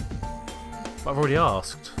 I've already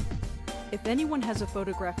asked. If anyone has a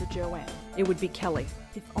photograph of Joanne, it would be Kelly.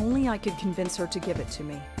 If only I could convince her to give it to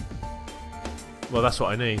me. Well, that's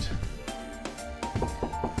what I need.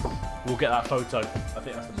 We'll get that photo. I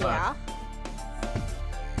think that's the plan. Yeah?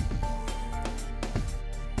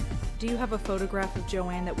 Do you have a photograph of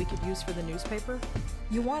Joanne that we could use for the newspaper?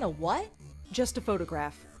 You want a what? Just a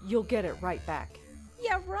photograph. You'll get it right back.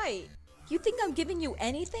 Yeah, right. You think I'm giving you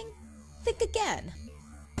anything? Think again.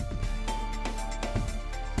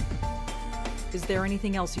 Is there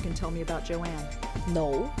anything else you can tell me about Joanne?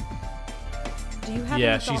 No. Do you have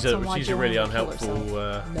Yeah, any thoughts on why she's a Joanne really would kill unhelpful.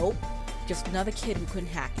 herself? Nope. Just another kid who couldn't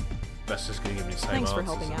hack it. That's just going to give me the same Thanks for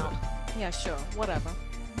answers, helping isn't out. it? Yeah, sure, whatever.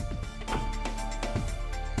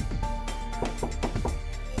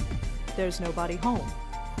 There's nobody home.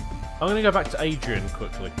 I'm going to go back to Adrian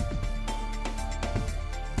quickly.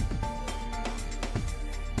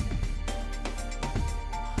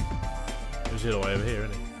 He's the other way over here,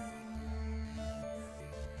 isn't he?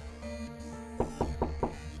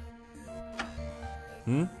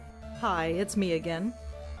 Hmm? Hi, it's me again.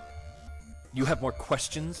 You have more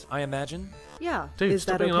questions, I imagine? Yeah, Dude, is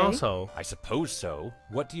stop that being okay? an arsehole. I suppose so.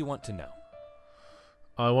 What do you want to know?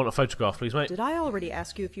 I want a photograph, please, mate. Did I already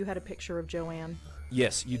ask you if you had a picture of Joanne?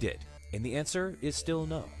 Yes, you did. And the answer is still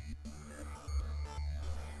no.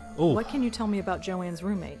 Ooh. What can you tell me about Joanne's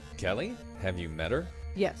roommate? Kelly? Have you met her?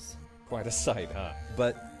 Yes. Quite a sight, huh?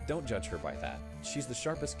 But don't judge her by that. She's the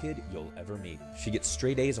sharpest kid you'll ever meet. She gets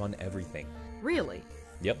straight A's on everything. Really?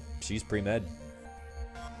 Yep, she's pre-med.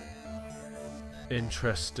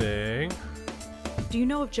 Interesting. Do you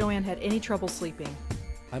know if Joanne had any trouble sleeping?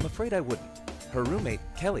 I'm afraid I wouldn't. Her roommate,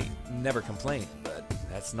 Kelly, never complained, but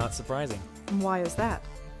that's not surprising. And why is that?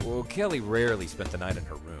 Well, Kelly rarely spent the night in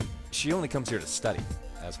her room. She only comes here to study,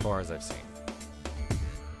 as far as I've seen.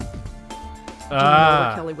 Do you know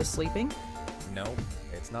where Kelly was sleeping? No,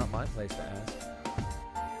 it's not my place to ask.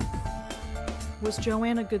 Was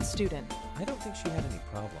Joanne a good student? I don't think she had any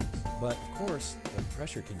problems, but of course, the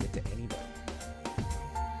pressure can get to anybody.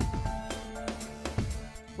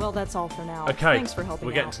 Well, that's all for now. Okay, Thanks for helping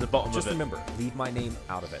we're getting out. to the bottom Just of it. remember, leave my name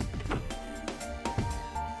out of it.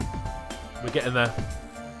 We're getting there.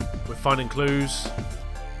 We're finding clues.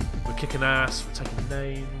 We're kicking ass. We're taking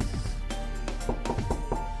names.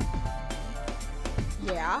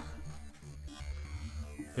 Yeah?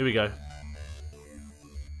 Here we go.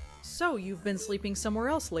 So, you've been sleeping somewhere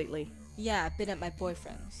else lately? Yeah, I've been at my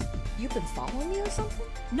boyfriend's. You've been following me or something?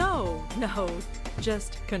 No,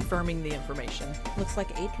 just confirming the information. Looks like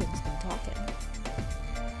Adrian's been talking.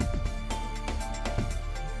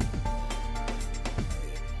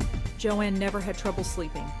 Joanne never had trouble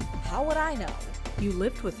sleeping. How would I know? You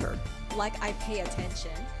lived with her. Like I pay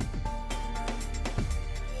attention.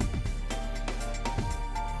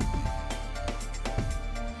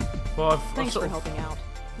 Well, I've Thanks sort for of, helping out.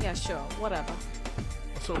 Yeah, sure, whatever.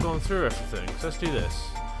 I've sort of gone through everything. So let's do this.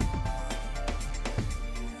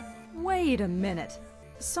 Wait a minute.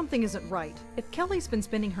 Something isn't right. If Kelly's been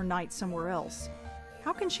spending her night somewhere else,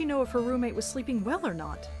 how can she know if her roommate was sleeping well or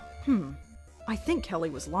not? I think Kelly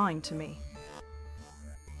was lying to me.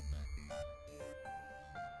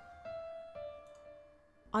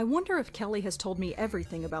 I wonder if Kelly has told me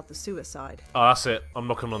everything about the suicide. Oh, that's it. I'm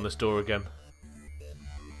knocking on this door again.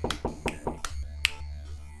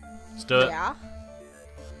 Let's do it. Yeah?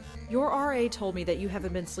 Your RA told me that you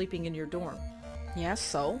haven't been sleeping in your dorm. Yeah,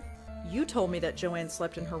 so? You told me that Joanne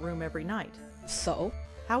slept in her room every night. So?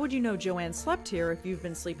 How would you know Joanne slept here if you've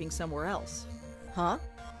been sleeping somewhere else? Huh?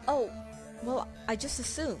 Oh, well, I just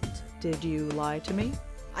assumed. Did you lie to me?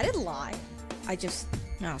 I didn't lie. I just...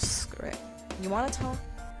 Oh, screw it. You want to talk?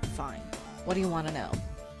 Fine. What do you want to know?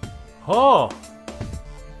 Oh!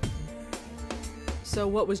 So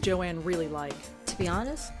what was Joanne really like? To be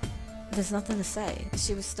honest, there's nothing to say.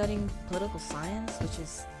 She was studying political science, which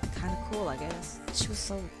is kind of cool, I guess. She was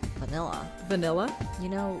so vanilla. Vanilla? You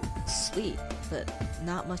know, sweet, but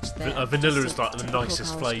not much there. Vanilla Just is a like the typical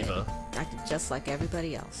nicest college kid. flavour. Acted just like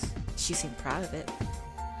everybody else. She seemed proud of it.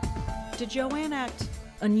 Did Joanne act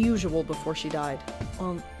unusual before she died?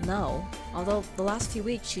 Well, no. Although the last few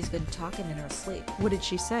weeks she's been talking in her sleep. What did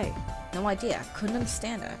she say? No idea. Couldn't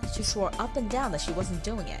understand her. She swore up and down that she wasn't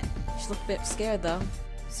doing it. She looked a bit scared though.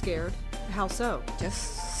 Scared? How so?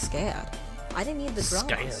 Just scared. I didn't need the drama,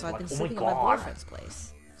 Scared, so I've been like, oh my sleeping at my God. boyfriend's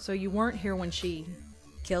place. So you weren't here when she...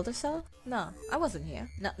 Killed herself? No, I wasn't here.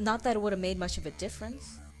 Not that it would have made much of a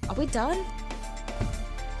difference. Are we done?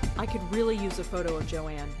 I could really use a photo of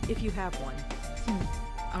Joanne, if you have one.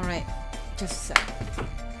 Alright, just a sec.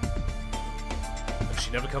 If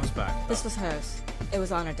she never comes back. This was hers. It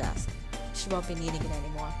was on her desk. She won't be needing it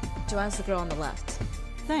anymore. Joanne's the girl on the left.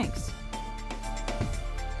 Thanks.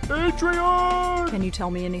 Adrian! Can you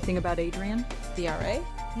tell me anything about Adrian? The RA?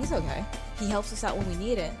 He's okay. He helps us out when we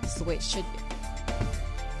need it. It's the way it should be.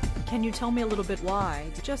 Can you tell me a little bit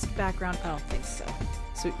why? Just background. I don't think so.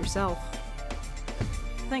 Suit yourself.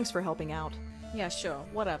 Thanks for helping out. Yeah, sure.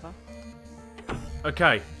 Whatever.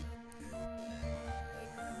 Okay.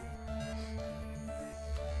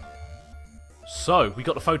 So, we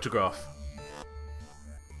got the photograph.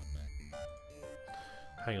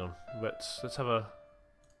 Hang on. Let's have a...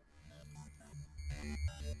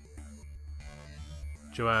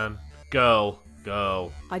 Joanne. Girl.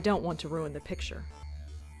 I don't want to ruin the picture.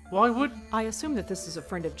 Why would... I assume that this is a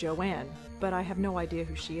friend of Joanne, but I have no idea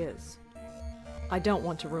who she is. I don't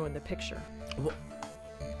want to ruin the picture. What?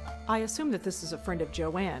 I assume that this is a friend of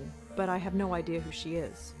Joanne, but I have no idea who she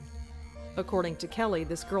is. According to Kelly,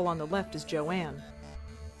 this girl on the left is Joanne.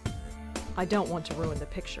 I don't want to ruin the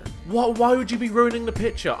picture. What? Why would you be ruining the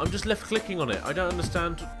picture? I'm just left clicking on it. I don't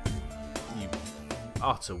understand. You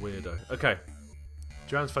utter weirdo. Okay.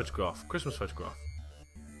 Joanne's photograph. Christmas photograph.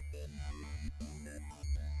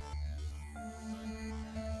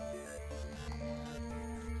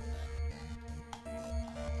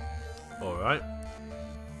 Alright.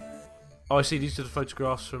 Oh, I see. These are the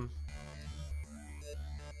photographs from...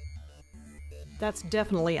 That's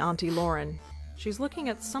definitely Auntie Lauren. She's looking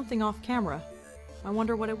at something off camera. I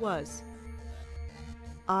wonder what it was.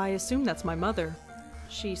 I assume that's my mother.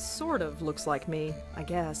 She sort of looks like me, I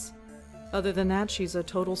guess. Other than that, she's a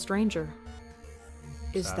total stranger.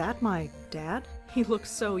 Is Sad. that my dad? He looks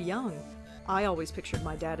so young. I always pictured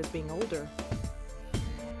my dad as being older.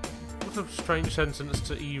 What a strange sentence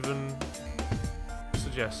to even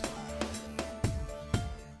suggest.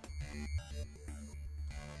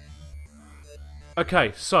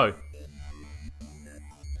 Okay, so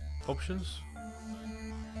options.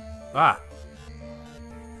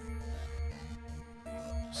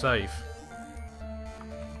 Save.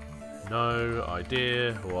 No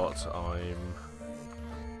idea what I'm...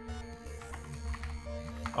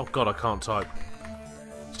 Oh god, I can't type.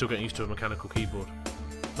 Still getting used to a mechanical keyboard.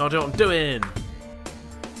 No idea what I'm doing!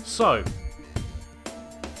 So...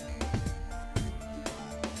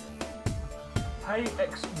 Hey,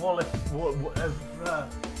 ex-Walleth... whatever.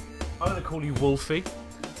 I'm going to call you Wolfie.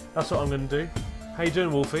 That's what I'm going to do. How you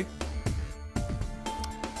doing, Wolfie?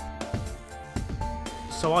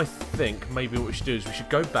 So I think maybe what we should do is we should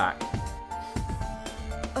go back.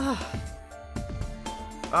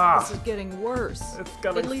 This is getting worse. It's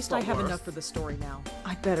gonna At least I get have worse. enough for the story now.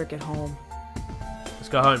 I'd better get home. Let's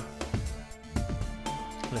go home.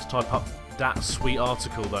 Let's type up that sweet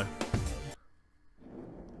article, though.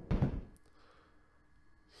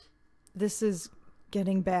 This is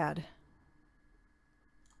getting bad.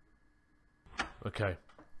 Okay.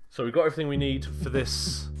 So we've got everything we need for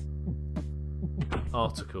this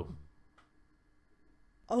article.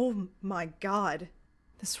 Oh my god.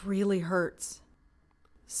 This really hurts.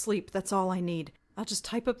 Sleep, that's all I need. I'll just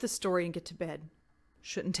type up the story and get to bed.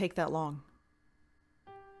 Shouldn't take that long.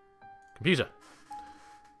 Computer.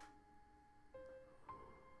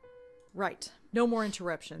 Right. No more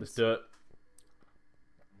interruptions. Let's do it.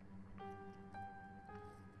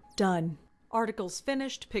 Done. Article's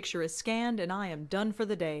finished, picture is scanned, and I am done for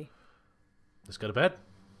the day. Let's go to bed.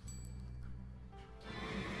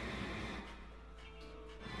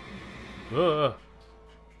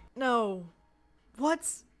 No.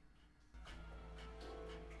 What's...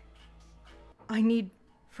 I need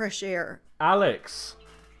fresh air. Alex.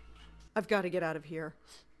 I've got to get out of here.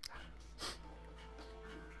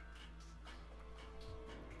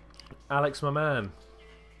 Alex, my man.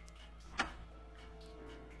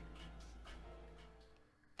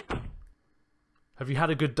 Have you had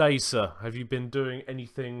a good day, sir? Have you been doing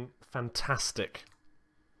anything fantastic?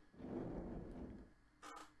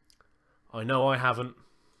 I know I haven't.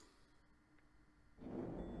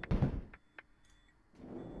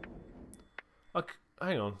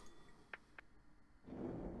 Hang on.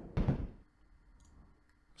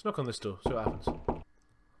 Let's knock on this door, see what happens.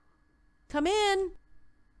 Come in.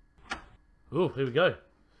 Oh, here we go.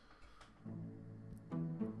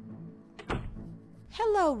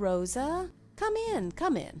 Hello, Rosa. Come in,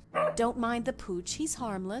 come in. Don't mind the pooch, he's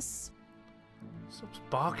harmless. Stop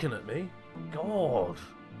barking at me. God.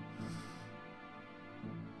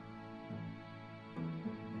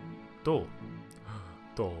 Door.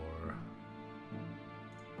 Door.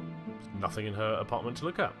 There's nothing in her apartment to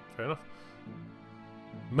look at. Fair enough.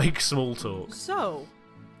 Make small talk. So,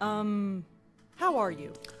 how are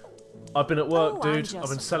you? I've been at work, Oh, I'm dude. just I've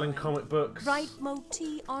been selling fine. comic books. Right,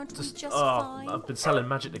 Moti, aren't we just oh, fine? I've been selling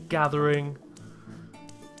Magic the Gathering.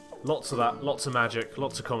 Lots of that, lots of magic,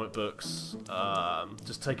 lots of comic books.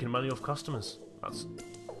 Just taking money off customers.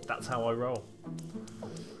 That's how I roll.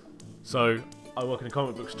 So I work in a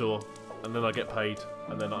comic book store, and then I get paid,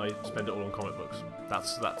 and then I spend it all on comic books.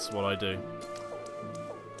 That's what I do.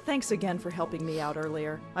 Thanks again for helping me out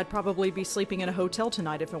earlier. I'd probably be sleeping in a hotel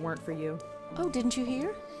tonight if it weren't for you. Oh, didn't you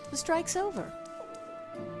hear? The strike's over.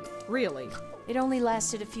 Really? It only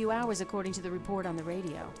lasted a few hours according to the report on the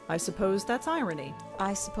radio. I suppose that's irony.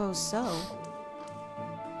 I suppose so.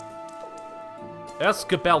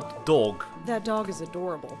 Ask about dog. That dog is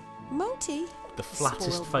adorable. Moti. The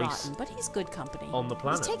flattest Spoiled face rotten, but he's good company. on the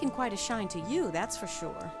planet. He's taken quite a shine to you, that's for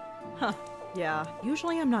sure. Huh. Yeah,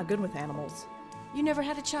 usually I'm not good with animals. You never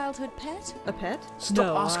had a childhood pet? A pet? Stop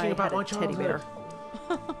no, asking I about had my a teddy bear.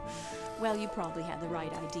 childhood. Well, you probably had the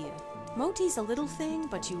right idea. Moti's a little thing,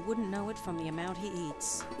 but you wouldn't know it from the amount he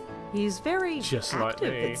eats. He's very Just like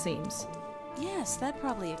active, me. it seems. Yes, that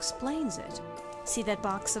probably explains it. See that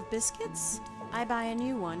box of biscuits? I buy a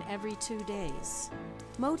new one every 2 days.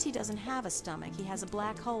 Moti doesn't have a stomach. He has a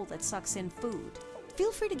black hole that sucks in food.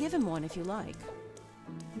 Feel free to give him one if you like.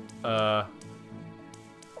 No,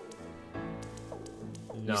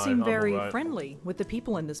 You seem I'm very alright. friendly with the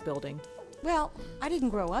people in this building. Well, I didn't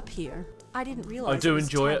grow up here. I didn't realize I do it was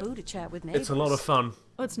enjoy taboo it. to chat with neighbors. It's a lot of fun.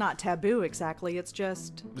 Well, it's not taboo exactly, it's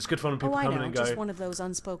just... It's good fun when people Oh, I come in know, and go, just one of those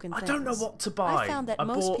unspoken I things. don't know what to buy. I found that I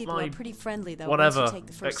most bought people my are pretty friendly, though, whatever, once you take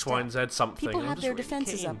the first X, Y, and step. Z something. People I'm have just their really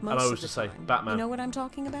defenses keen. up And I most always of the just say, time. Batman. You know what I'm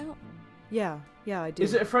talking about? Yeah, I do.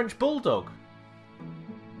 Is it a French bulldog?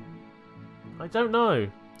 I don't know.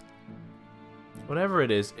 Whatever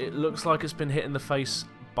it is, it looks like it's been hit in the face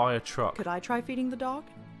by a truck. Could I try feeding the dog?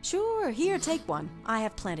 Sure, here, take one. I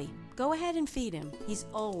have plenty. Go ahead and feed him. He's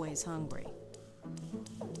always hungry.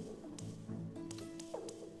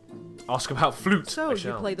 Ask about flute. So, I you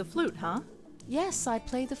shall. play the flute, huh? Yes, I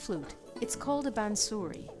play the flute. It's called a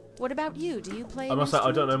bansuri. What about you? Do you play I an must say,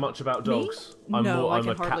 I don't know instrument? much about Me? dogs. No, I I'm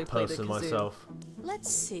can a hardly cat play the person kazoo. myself. Let's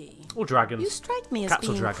see. Or dragons. You strike me as Cats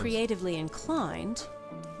or being dragons? creatively inclined.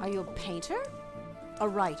 Are you a painter? A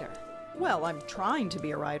writer? Well, I'm trying to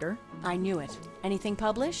be a writer. I knew it. Anything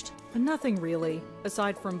published? Nothing really,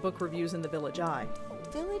 aside from book reviews in the Village Eye.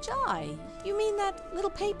 Village Eye? You mean that little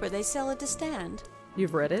paper they sell at the stand?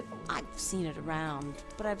 You've read it? I've seen it around,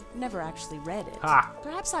 but I've never actually read it. Ha!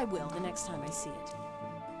 Perhaps I will the next time I see it.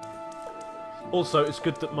 Also, it's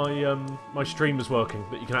good that my stream is working,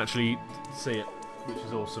 that you can actually see it, which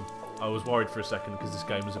is awesome. I was worried for a second because this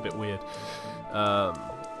game was a bit weird.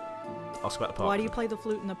 Ask about the park. Why do you play the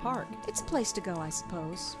flute in the park? It's a place to go, I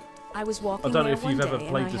suppose. I was walking I don't know there if one you've ever day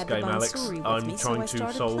played and I this had game, the Alex. bansuri with I'm me, so trying I to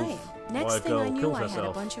started solve playing. why Next a thing I girl knew, kills I had a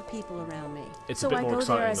herself. bunch of people around me. It's a so bit I more go there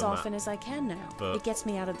exciting as than often that. as I can now. But- It gets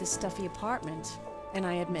me out of this stuffy apartment. And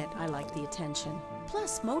I admit, I like the attention.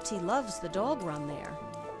 Plus, Moti loves the dog run there.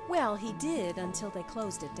 Well, he did until they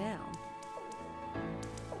closed it down.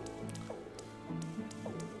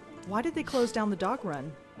 Why did they close down the dog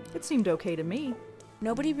run? It seemed okay to me.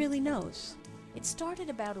 Nobody really knows. It started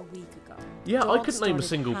about a week ago. Yeah, I Dogs couldn't name a started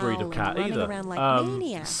single breed of howling, cat running either. around like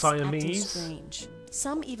maniacs, Siamese? acting strange.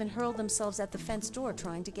 Some even hurled themselves at the fence door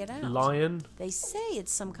trying to get out. Lion? They say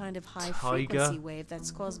it's some kind of Tiger? high-frequency wave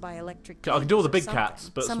that's caused by electric I can do all the cables or big cats,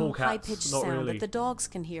 something. but some small cats, high-pitched not sound really. that the dogs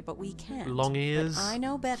can hear, but we can't. Long ears? But I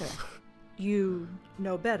know better. You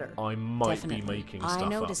know better. I might Definitely. be making stuff I up.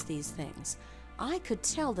 noticed these things. I could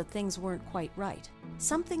tell that things weren't quite right.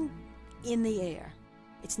 Something in the air.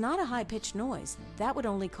 It's not a high-pitched noise. That would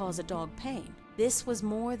only cause a dog pain. This was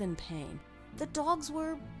more than pain. The dogs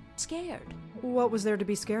were scared. What was there to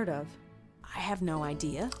be scared of? I have no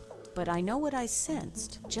idea, but I know what I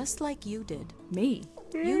sensed, just like you did. Me?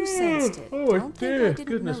 You sensed it. Oh, Don't dear. think I didn't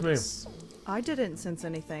Goodness me. notice. I didn't sense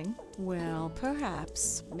anything. Well,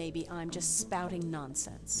 perhaps. Maybe I'm just spouting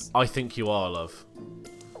nonsense. I think you are, love.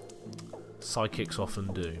 Psychics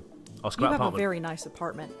often do. Ask You about have a apartment. very nice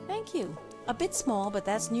apartment. Thank you. A bit small, but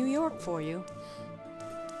that's New York for you.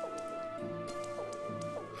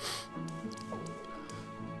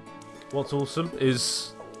 What's awesome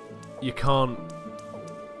is you can't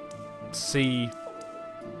see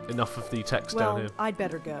enough of the text down Well, here. I'd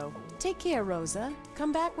better go. Take care, Rosa.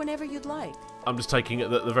 Come back whenever you'd like. I'm just taking it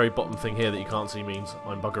that the very bottom thing here that you can't see means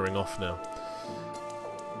I'm buggering off now.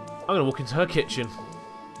 I'm going to walk into her kitchen.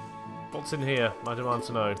 What's in here? I demand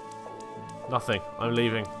to know. Nothing. I'm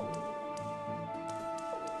leaving.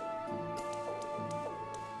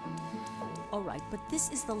 All right, but this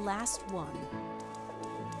is the last one.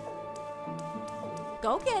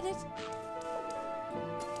 Go get it.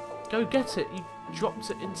 Go get it. You dropped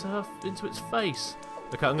it into its face.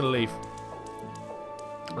 Okay, I'm going to leave.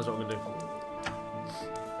 That's what I'm going to do.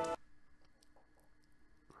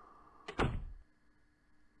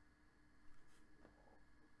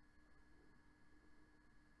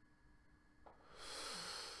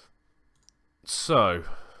 So,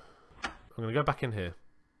 I'm going to go back in here.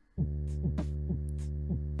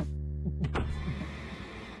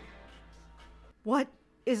 What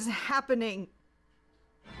is happening?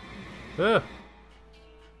 Ah,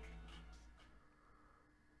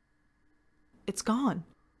 It's gone.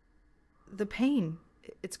 The pain,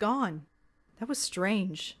 it's gone. That was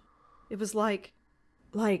strange. It was like...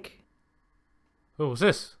 oh, what's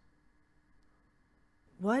this?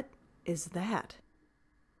 What is that?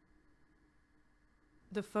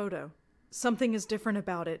 The photo. Something is different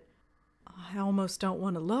about it. I almost don't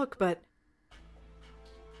want to look, but...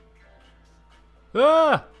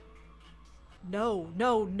 Ah! No,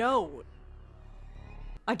 no, no!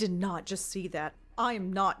 I did not just see that. I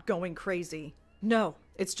am not going crazy. No,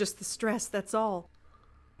 it's just the stress, that's all.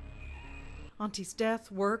 Auntie's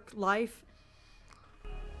death, work, life.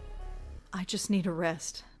 I just need a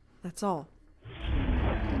rest. That's all.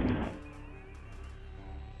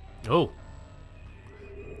 Oh.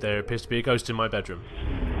 There appears to be a ghost in my bedroom.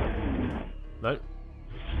 No.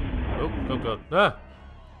 Oh, oh god. Ah!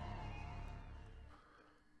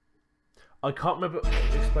 I can't remember.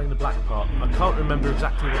 Explain the black part. I can't remember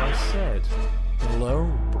exactly what I said. Hello,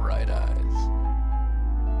 bright eyes.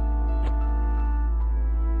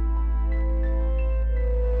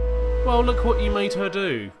 Well, look what you made her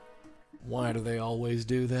do. Why do they always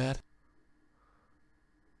do that?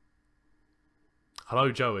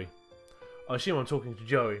 Hello, Joey. I assume I'm talking to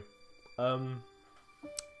Joey.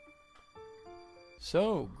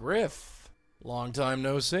 So, Griff. Long time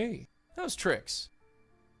no see. How's tricks?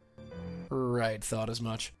 Right, thought as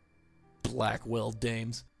much. Blackwell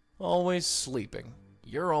dames. Always sleeping.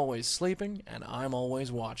 You're always sleeping, and I'm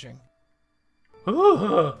always watching.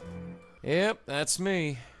 Yep, that's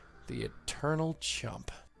me. The eternal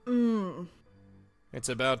chump. It's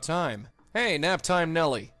about time. Hey, nap time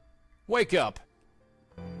Nelly. Wake up.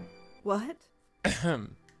 What?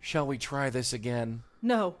 Shall we try this again?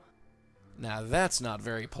 No. Now that's not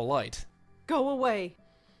very polite. Go away.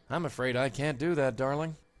 I'm afraid I can't do that,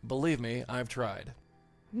 darling. Believe me, I've tried.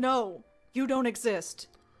 No. You don't exist.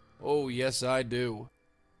 Oh, yes, I do.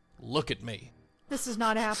 Look at me. This is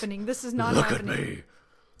not happening. This is not happening. Look at me.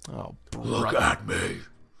 Oh, Look at me.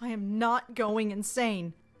 I am not going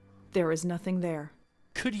insane. There is nothing there.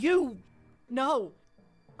 Could you? No.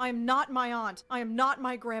 I am not my aunt. I am not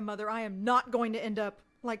my grandmother. I am not going to end up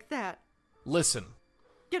like that. Listen.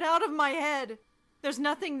 Get out of my head. There's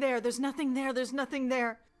nothing there. There's nothing there. There's nothing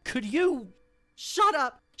there. Could you? Shut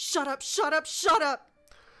up. Shut up. Shut up. Shut up.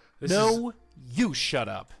 No, you shut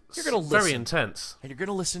up. You're gonna listen. Very intense. And you're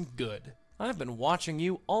gonna listen good. I've been watching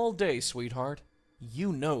you all day, sweetheart.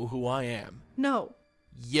 You know who I am. No.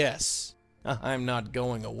 Yes. I'm not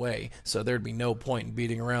going away, so there'd be no point in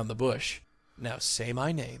beating around the bush. Now say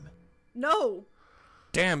my name. No!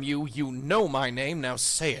 Damn you, you know my name, now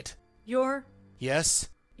say it. You're Yes?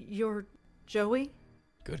 Joey?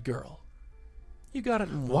 Good girl. You got it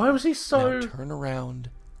in Why was he so... Now turn around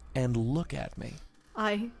and look at me.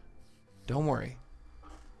 Don't worry.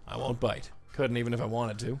 I won't bite. Couldn't even if I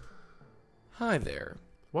wanted to. Hi there.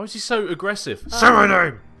 Why was he so aggressive? Say my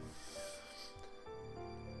name!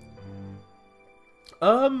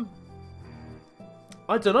 I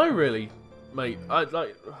don't know really, mate.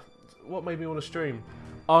 What made me want to stream?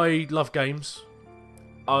 I love games.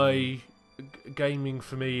 Gaming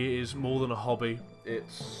for me is more than a hobby.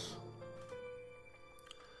 It's,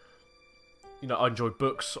 you know, I enjoy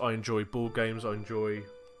books. I enjoy board games. I enjoy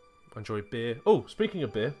beer. Oh, speaking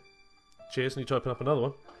of beer, cheers! Need to open up another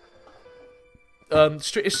one.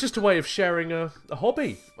 It's just a way of sharing a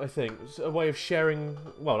hobby. I think it's a way of sharing.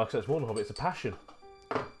 Well, like I said, it's more than a hobby. It's a passion.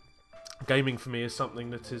 Gaming for me is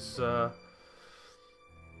something that is a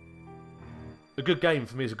good game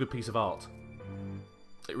for me is a good piece of art.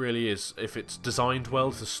 It really is. If it's designed well,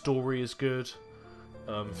 if the story is good,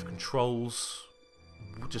 if the controls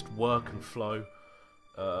just work and flow,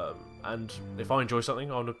 and if I enjoy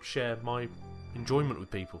something, I want to share my enjoyment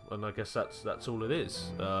with people, and I guess that's all it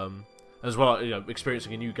is. As well, you know,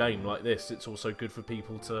 experiencing a new game like this, it's also good for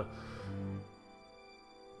people to.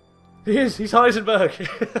 He's Heisenberg.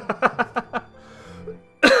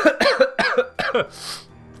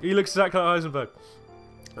 He looks exactly like Heisenberg.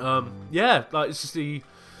 Yeah, like it's just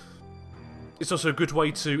it's also a good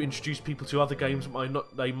way to introduce people to other games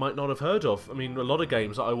they might not have heard of. I mean, a lot of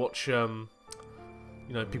games that I watch, you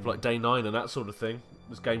know, people like Day 9 and that sort of thing.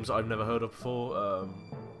 There's games that I've never heard of before.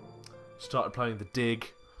 Started playing The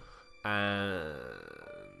Dig, and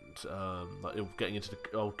like getting into the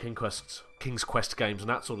old King's Quest games and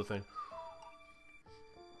that sort of thing.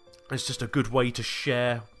 It's just a good way to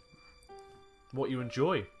share what you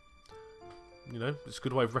enjoy. You know, it's a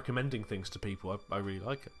good way of recommending things to people. I really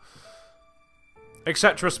like it.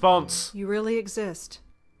 Accept response. You really exist.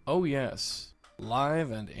 Oh yes,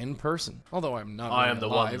 live and in person. Although I'm not. I am the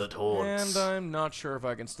alive, one that haunts. and I'm not sure if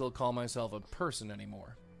I can still call myself a person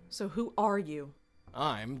anymore. So who are you?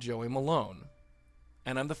 I'm Joey Malone,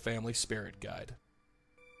 and I'm the family spirit guide.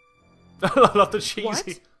 I love the cheesy.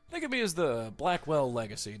 What? Think of me as the Blackwell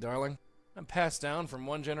legacy, darling. I'm passed down from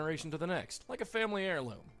one generation to the next, like a family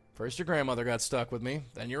heirloom. First your grandmother got stuck with me,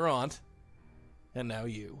 then your aunt, and now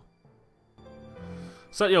you.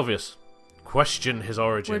 Slightly obvious. Question his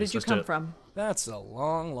origins. Where did you come from? That's a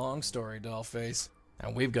long, long story, dollface.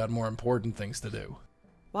 And we've got more important things to do.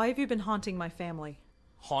 Why have you been haunting my family?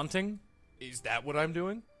 Haunting? Is that what I'm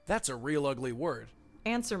doing? That's a real ugly word.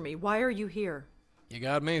 Answer me. Why are you here? You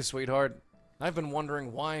got me, sweetheart. I've been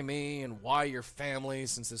wondering why me and why your family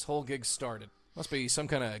since this whole gig started. Must be some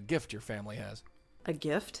kind of gift your family has. A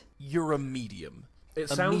gift? You're a medium. It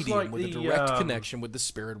a sounds medium like with the, a direct connection with the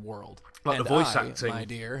spirit world. Like and the voice I, acting, my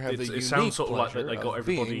dear, have the it sounds sort of like pleasure that they got of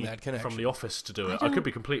being everybody that connection. from The Office to do it. I could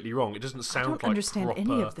be completely wrong. It doesn't sound I don't like understand proper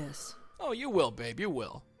any of this. Oh, you will, babe, you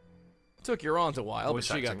will. Took your aunt a while, but voice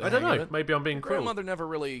she got acting. the I don't hang of know. it. Maybe I'm being cruel. Grandmother never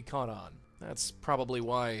really caught on. That's probably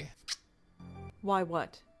why Why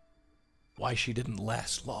what? she didn't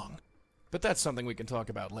last long. But that's something we can talk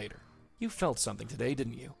about later. You felt something today,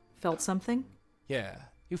 didn't you? Felt something? Yeah,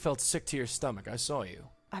 you felt sick to your stomach. I saw you.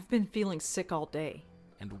 I've been feeling sick all day.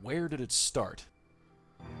 And where did it start?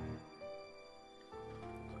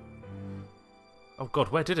 Oh God,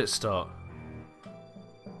 where did it start?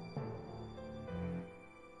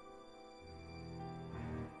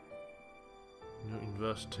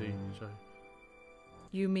 University. So.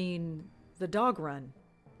 You mean the dog run?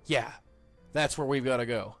 Yeah, that's where we've got to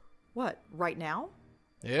go. What, right now?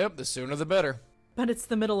 Yep, the sooner the better. But it's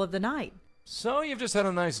the middle of the night. So you've just had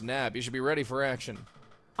a nice nap. You should be ready for action.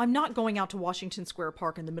 I'm not going out to Washington Square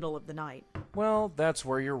Park in the middle of the night. Well, that's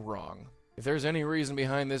where you're wrong. If there's any reason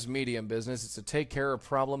behind this medium business, it's to take care of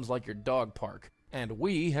problems like your dog park. And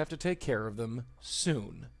we have to take care of them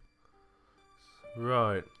soon.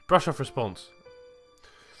 Right. Brush off response.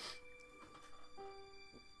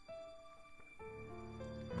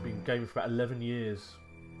 Been gaming for about 11 years.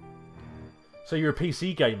 So you're a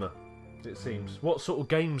PC gamer, it seems. What sort of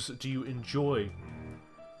games do you enjoy,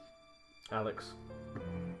 Alex?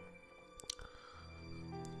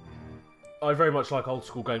 I very much like old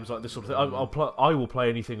school games like this sort of thing. I will play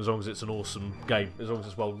anything as long as it's an awesome game, as long as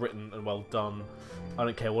it's well written and well done. I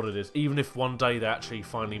don't care what it is. Even if one day they actually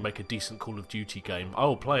finally make a decent Call of Duty game, I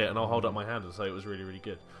will play it and I'll hold up my hand and say it was really, really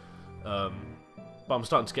good. But I'm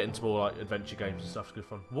starting to get into more like adventure games and stuff. It's good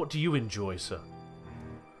fun. What do you enjoy, sir?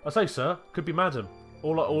 I say, sir. Could be madam.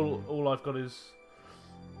 All I've got is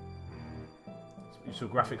a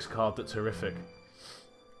graphics card that's horrific.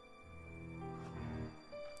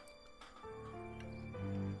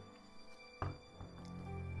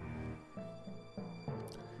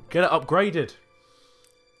 Get it upgraded.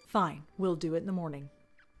 Fine, we'll do it in the morning.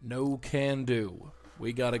 No can do.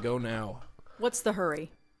 We gotta go now. What's the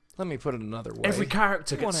hurry? Let me put it another way. Every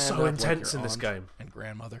character You wanna gets end so up intense like your in this aunt game. And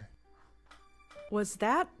grandmother. Was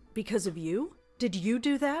that because of you? Did you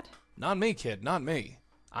do that? Not me, kid, not me.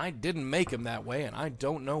 I didn't make him that way, and I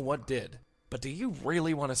don't know what did. But do you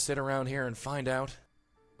really want to sit around here and find out?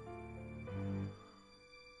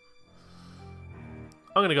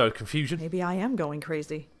 I'm gonna go with confusion. Maybe I am going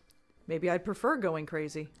crazy. Maybe I'd prefer going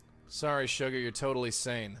crazy. Sorry, Sugar, you're totally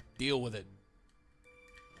sane. Deal with it.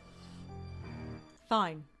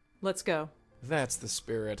 Fine, let's go. That's the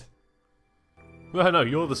spirit. Well, no,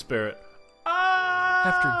 you're the spirit.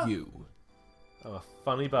 After you. Oh, a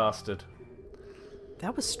funny bastard.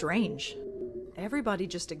 That was strange. Everybody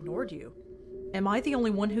just ignored you. Am I the only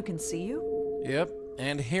one who can see you? Yep,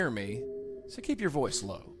 and hear me. So keep your voice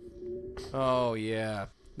low. Oh, yeah.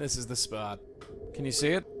 This is the spot. Can you see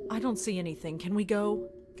it? I don't see anything. Can we go?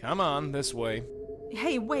 Come on, this way.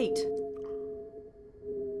 Hey, wait!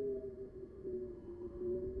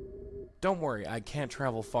 Don't worry, I can't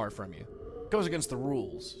travel far from you. Goes against the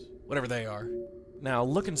rules, whatever they are. Now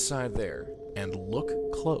look inside there, and look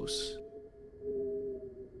close.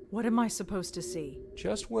 What am I supposed to see?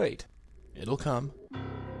 Just wait. It'll come.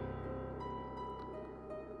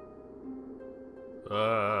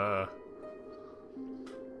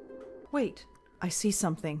 Wait, I see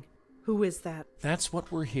something. Who is that? That's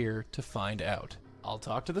what we're here to find out. I'll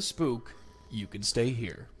talk to the spook. You can stay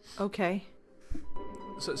here. Okay.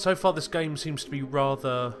 So far, this game seems to be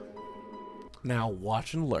rather... Now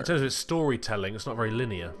watch and learn. In terms of its storytelling, it's not very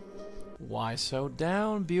linear. Why so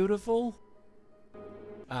down, beautiful?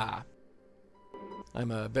 Ah.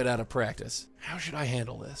 I'm a bit out of practice. How should I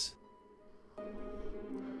handle this?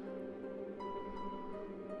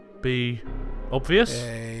 Be obvious?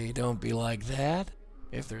 Hey, don't be like that.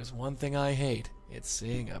 If there's one thing I hate, it's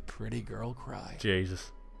seeing a pretty girl cry.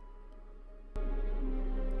 Jesus.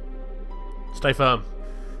 Stay firm.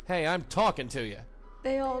 Hey, I'm talking to you.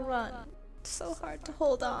 They all run. It's so hard to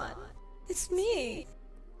hold on. It's me.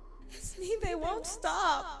 It's me. They won't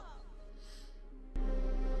stop.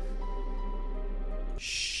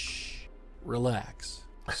 Shh. Relax.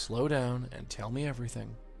 Slow down and tell me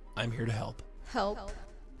everything. I'm here to help. Help.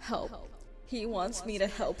 Help. He wants me to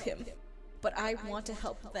help him. But I want to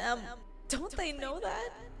help them. Don't they know that?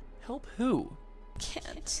 Help who?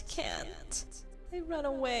 Can't. They run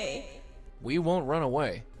away. We won't run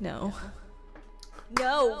away. No.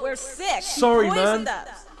 No, we're sick. Sorry, He man. poisoned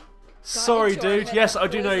us. Sorry, Got into dude. our Yes, head I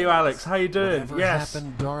do know you, poisoned Alex. us. How you doing? Whatever Yes.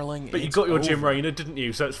 happened, darling, But you it's got your Jim over. Raynor, didn't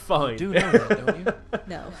you? So it's fine. You do know that, don't you?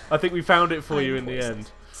 No. I think we found it for I'm you in the poisoned.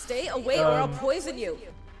 end. Stay away or I'll poison you.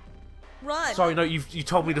 Run. Sorry, no, you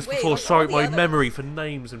told me this Wait, before. like Sorry, all the my others. memory for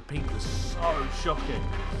names and people is so shocking.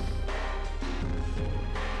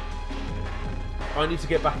 I need to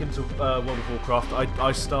get back into World of Warcraft.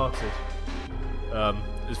 I started.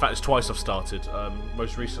 In fact, it's twice I've started.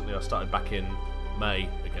 Most recently, I started back in May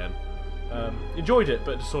again. Enjoyed it,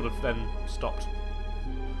 but sort of then stopped.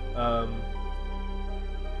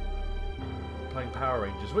 Playing Power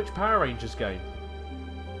Rangers. Which Power Rangers game?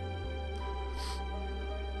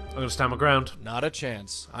 I'm gonna stand my ground. Not a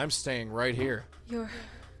chance. I'm staying right here.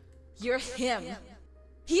 You're him.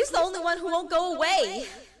 He's the only one who won't go away.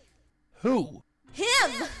 Who?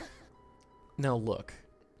 Him. Now look,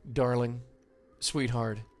 darling,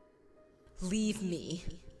 sweetheart. Leave me.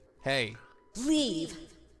 Hey. Leave.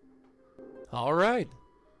 All right.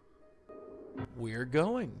 We're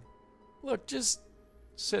going. Look, just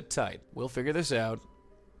sit tight. We'll figure this out,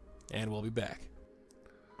 and we'll be back.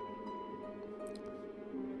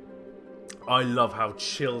 I love how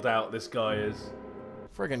chilled out this guy is.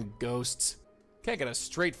 Friggin' ghosts. Can't get a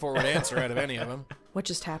straightforward answer out of any of them. What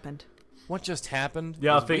just happened? What just happened?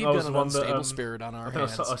 Yeah, I is think we've I was got the an one that, unstable spirit on our I think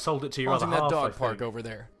hands. I sold it to your Haunting other that half, dog I park think. over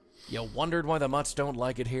there. You wondered why the mutts don't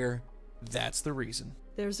like it here? That's the reason.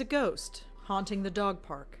 There's a ghost haunting the dog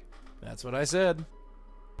park. That's what I said.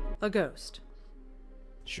 A ghost.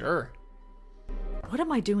 Sure. What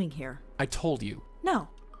am I doing here? I told you. No.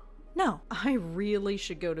 No. I really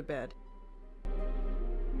should go to bed.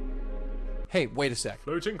 Hey, wait a sec.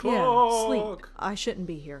 Floating Yeah, clock. sleep. I shouldn't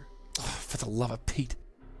be here. Oh, for the love of Pete.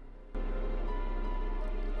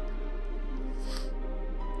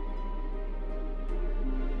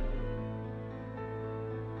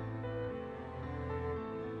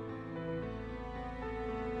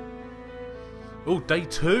 Oh, day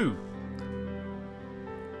 2.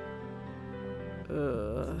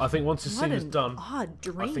 I think once this What scene is an done, odd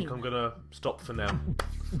dream. I think I'm gonna stop for now.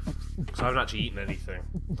 Because I haven't actually eaten anything.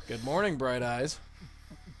 Good morning, Bright Eyes.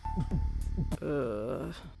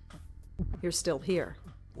 You're still here.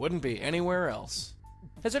 Wouldn't be anywhere else.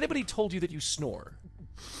 Has anybody told you that you snore?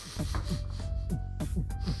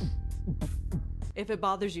 If it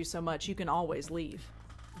bothers you so much, you can always leave.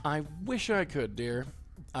 I wish I could, dear.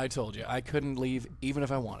 I told you, I couldn't leave even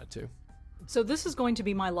if I wanted to. So this is going to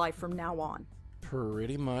be my life from now on.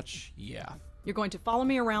 Pretty much, yeah. You're going to follow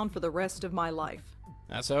me around for the rest of my life.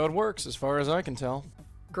 That's how it works, as far as I can tell.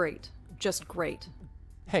 Great. Just great.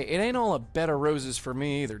 Hey, it ain't all a bed of roses for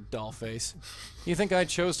me either, dollface. You think I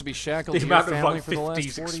chose to be shackled The to your amount of family like for the last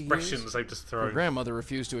 50s 40 expressions years? they've just Your thrown. grandmother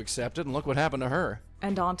refused to accept it, and look what happened to her.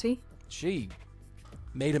 And Auntie? She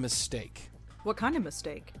made a mistake. What kind of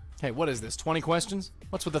mistake? Hey, what is this, 20 questions?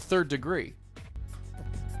 What's with the 3rd degree?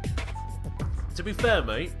 To be fair,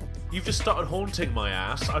 mate, you've just started haunting my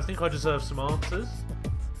ass. I think I deserve some answers.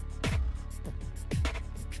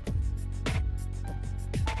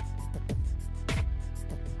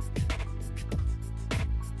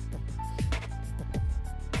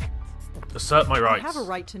 Assert my I rights. have a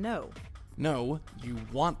right to know. No, you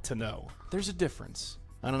want to know. There's a difference.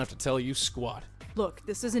 I don't have to tell you squat. Look,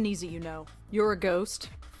 this isn't easy, you know. You're a ghost?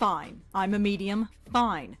 Fine. I'm a medium?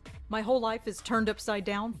 Fine. My whole life is turned upside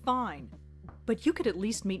down? Fine. But you could at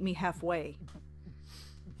least meet me halfway.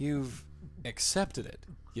 You've accepted it,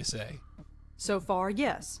 you say. So far,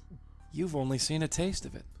 yes. You've only seen a taste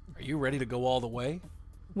of it. Are you ready to go all the way?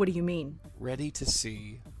 What do you mean? Ready to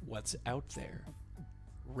see what's out there.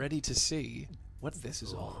 Ready to see what this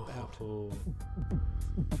is all about.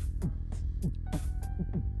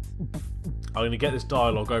 I'm going to get this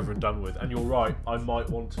dialogue over and done with. And you're right, I might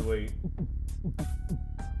want to eat.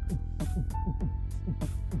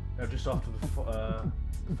 Now, just after the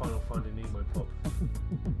final Finding Nemo pop.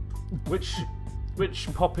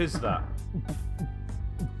 Which pop is that?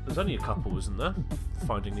 There's only a couple, isn't there?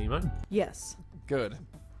 Finding Nemo. Yes. Good.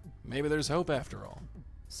 Maybe there's hope after all.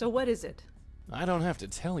 So what is it? I don't have to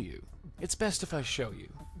tell you. It's best if I show you.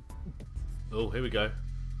 Oh, here we go.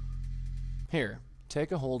 Here,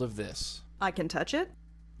 take a hold of this. I can touch it?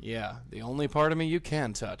 Yeah, the only part of me you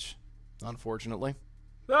can touch, unfortunately.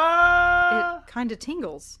 Ah! It kinda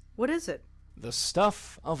tingles. What is it? The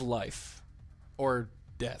stuff of life. Or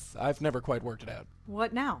death. I've never quite worked it out.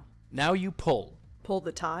 What now? Now you pull. Pull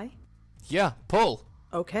the tie? Yeah, pull.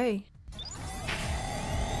 Okay.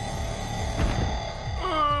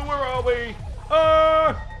 Where are we?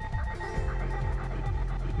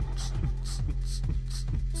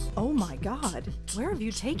 Oh my god. Where have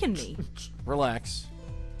you taken me? Relax.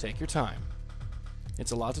 Take your time.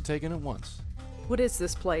 It's a lot to take in at once. What is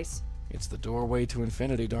this place? It's the doorway to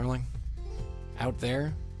infinity, darling. Out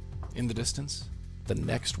there, in the distance, the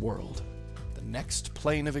next world. The next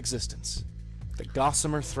plane of existence. The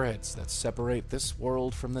gossamer threads that separate this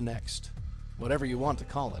world from the next. Whatever you want to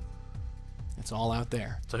call it. It's all out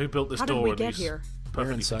there. So who built this How did door we and get these here?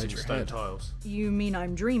 perfectly inside fitting your stone head. tiles? You mean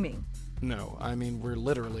I'm dreaming? No, I mean we're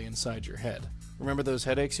literally inside your head. Remember those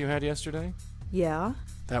headaches you had yesterday? Yeah?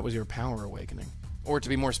 That was your power awakening. Or to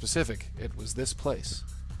be more specific, it was this place,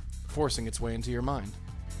 forcing its way into your mind.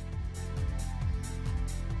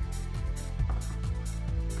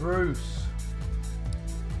 Bruce.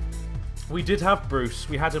 We did have Bruce.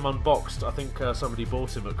 We had him unboxed. I think somebody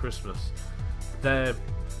bought him at Christmas. They're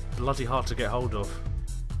bloody hard to get hold of.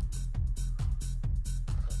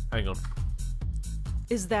 Hang on.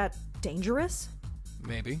 Is that dangerous?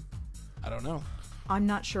 Maybe. I don't know. I'm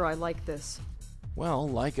not sure I like this. Well,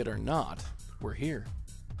 like it or not, we're here.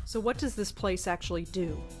 So what does this place actually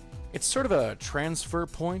do? It's sort of a transfer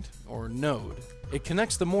point, or node. It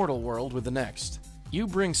connects the mortal world with the next. You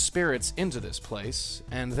bring spirits into this place,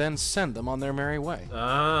 and then send them on their merry way.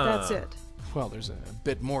 Ah. That's it. Well, there's a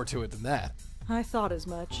bit more to it than that. I thought as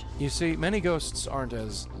much. You see, many ghosts aren't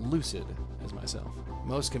as lucid as myself.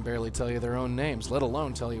 Most can barely tell you their own names, let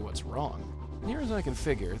alone tell you what's wrong. Near as I can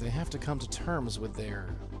figure, they have to come to terms with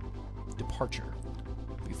their departure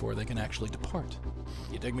before they can actually depart.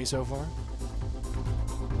 You dig me so far?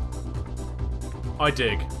 I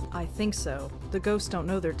dig. I think so. The ghosts don't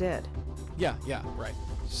know they're dead. Yeah, right.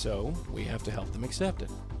 So, we have to help them accept it.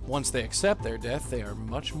 Once they accept their death, they are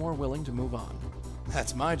much more willing to move on.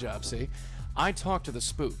 That's my job, see? I talk to the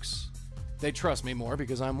spooks. They trust me more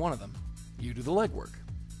because I'm one of them. You do the legwork.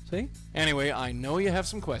 See? Anyway, I know you have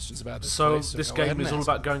some questions about this So place, this go ahead game and is all ask.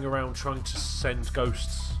 about going around trying to send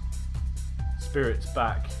ghosts, spirits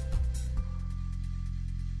back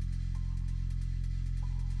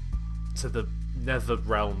to the nether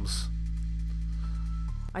realms.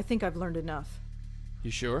 I think I've learned enough.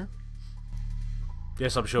 You sure?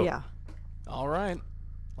 Yes, I'm sure. Yeah. All right.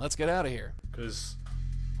 Let's get out of here. Because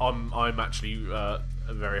I'm actually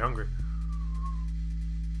very hungry.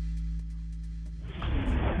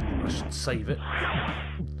 I should save it.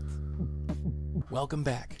 Welcome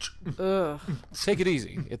back. Ugh. Take it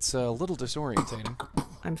easy. It's a little disorientating.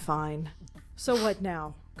 I'm fine. So what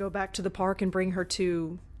now? Go back to the park and bring her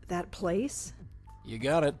to that place? You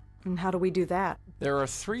got it. And how do we do that? There are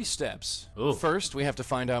 3 steps. Ooh. First, we have to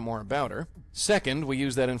find out more about her. Second, we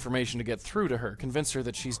use that information to get through to her, convince her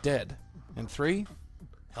that she's dead. And 3,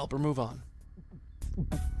 help her move on.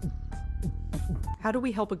 How do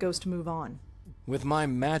we help a ghost move on? With my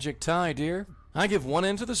magic tie, dear. I give one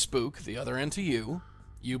end to the spook, the other end to you.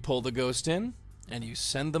 You pull the ghost in, and you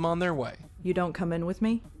send them on their way. You don't come in with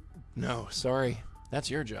me? No, sorry. That's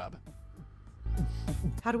your job.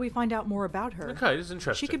 How do we find out more about her? Okay, this is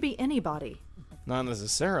interesting. She could be anybody. Not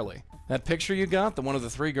necessarily. That picture you got, the one of the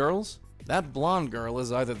 3 girls? That blonde girl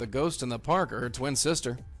is either the ghost in the park or her twin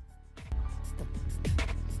sister.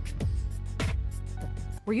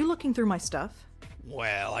 Were you looking through my stuff?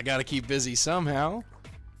 Well, I gotta keep busy somehow.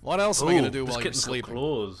 What else am I Ooh, gonna do this while you're kitten's got sleeping?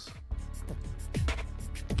 claws.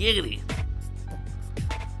 Giggity.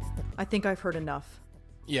 I think I've heard enough.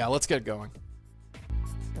 Yeah, let's get going.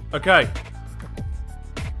 Okay.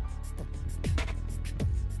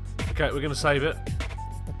 Okay, we're gonna save it.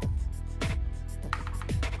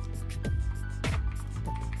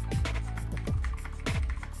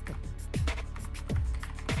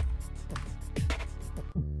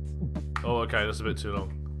 Oh, okay, that's a bit too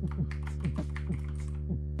long.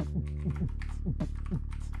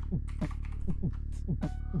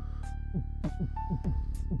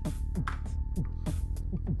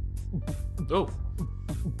 Oh!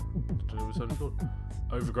 Don't know what's on the board.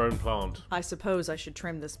 Overgrown plant. I suppose I should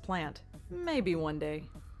trim this plant. Maybe one day.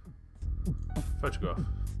 Photograph.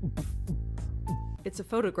 It's a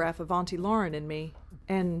photograph of Auntie Lauren and me.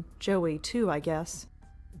 And Joey, too, I guess.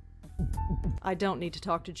 I don't need to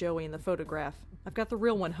talk to Joey in the photograph. I've got the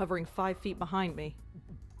real one hovering 5 feet behind me.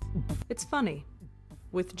 It's funny.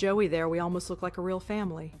 With Joey there, we almost look like a real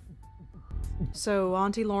family. So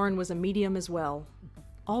Auntie Lauren was a medium as well.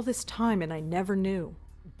 All this time and I never knew.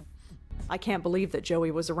 I can't believe that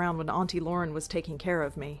Joey was around when Auntie Lauren was taking care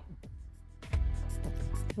of me.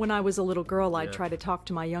 When I was a little girl, I'd try to talk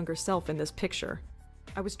to my younger self in this picture.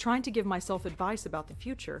 I was trying to give myself advice about the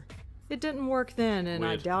future. It didn't work then, and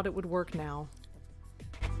I doubt it would work now.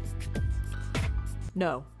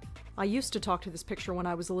 No. I used to talk to this picture when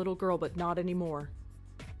I was a little girl, but not anymore.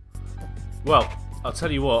 Well, I'll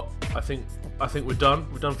tell you what. I think we're done.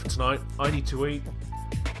 We're done for tonight. I need to eat.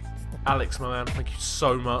 Alex, my man, thank you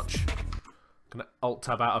so much. I'm gonna alt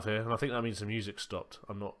tab out of here, and I think that means the music stopped.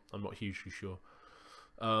 I'm not hugely sure.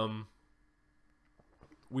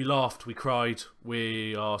 We laughed, we cried.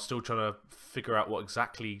 We are still trying to figure out what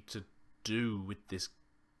exactly to do with this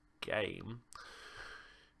game.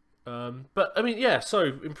 But I mean, yeah.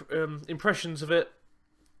 So impressions of it.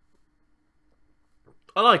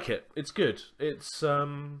 I like it. It's good. It's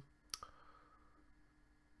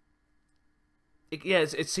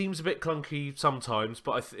it seems a bit clunky sometimes,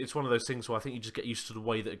 but it's one of those things where I think you just get used to the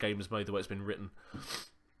way that a game is made, the way it's been written.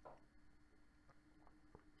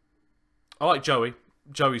 I like Joey.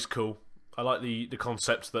 Joey's cool. I like the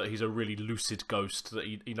concept that he's a really lucid ghost, that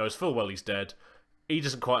he knows full well he's dead. He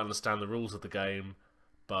doesn't quite understand the rules of the game,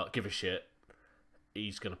 but give a shit.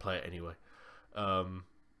 He's going to play it anyway.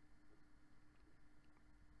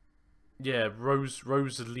 Yeah,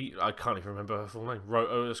 Rosalie. I can't even remember her full name.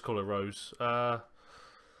 Let's call her Rose.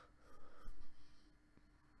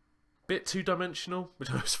 Bit two-dimensional, which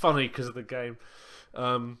was funny because of the game.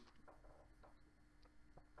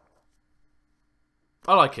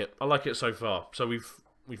 I like it. I like it so far. So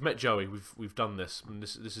we've met Joey. We've done this, and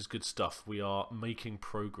this is good stuff. We are making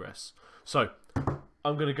progress. So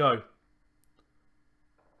I'm gonna go.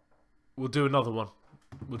 We'll do another one.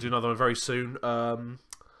 We'll do another one very soon.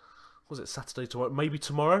 Was it Saturday tomorrow? Maybe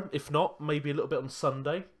tomorrow. If not, maybe a little bit on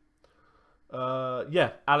Sunday. Yeah,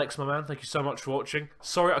 Alex, my man, thank you so much for watching.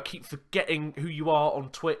 Sorry, I keep forgetting who you are on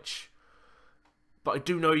Twitch, but I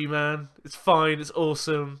do know you, man. It's fine. It's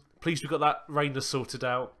awesome. Please, we got that Rainer sorted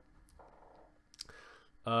out.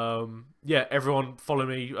 Yeah, everyone follow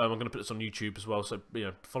me. I'm going to put this on YouTube as well, so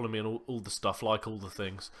follow me on all the stuff, like all the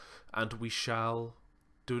things, and we shall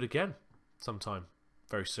do it again sometime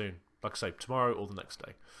very soon. Like I say, tomorrow or the next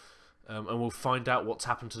day, and we'll find out what's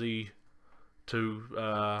happened to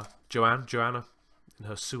Joanna in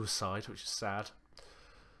her suicide, which is sad,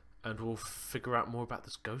 and we'll figure out more about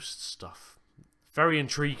this ghost stuff. Very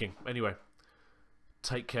intriguing. Anyway,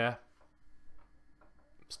 take care.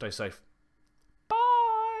 Stay safe.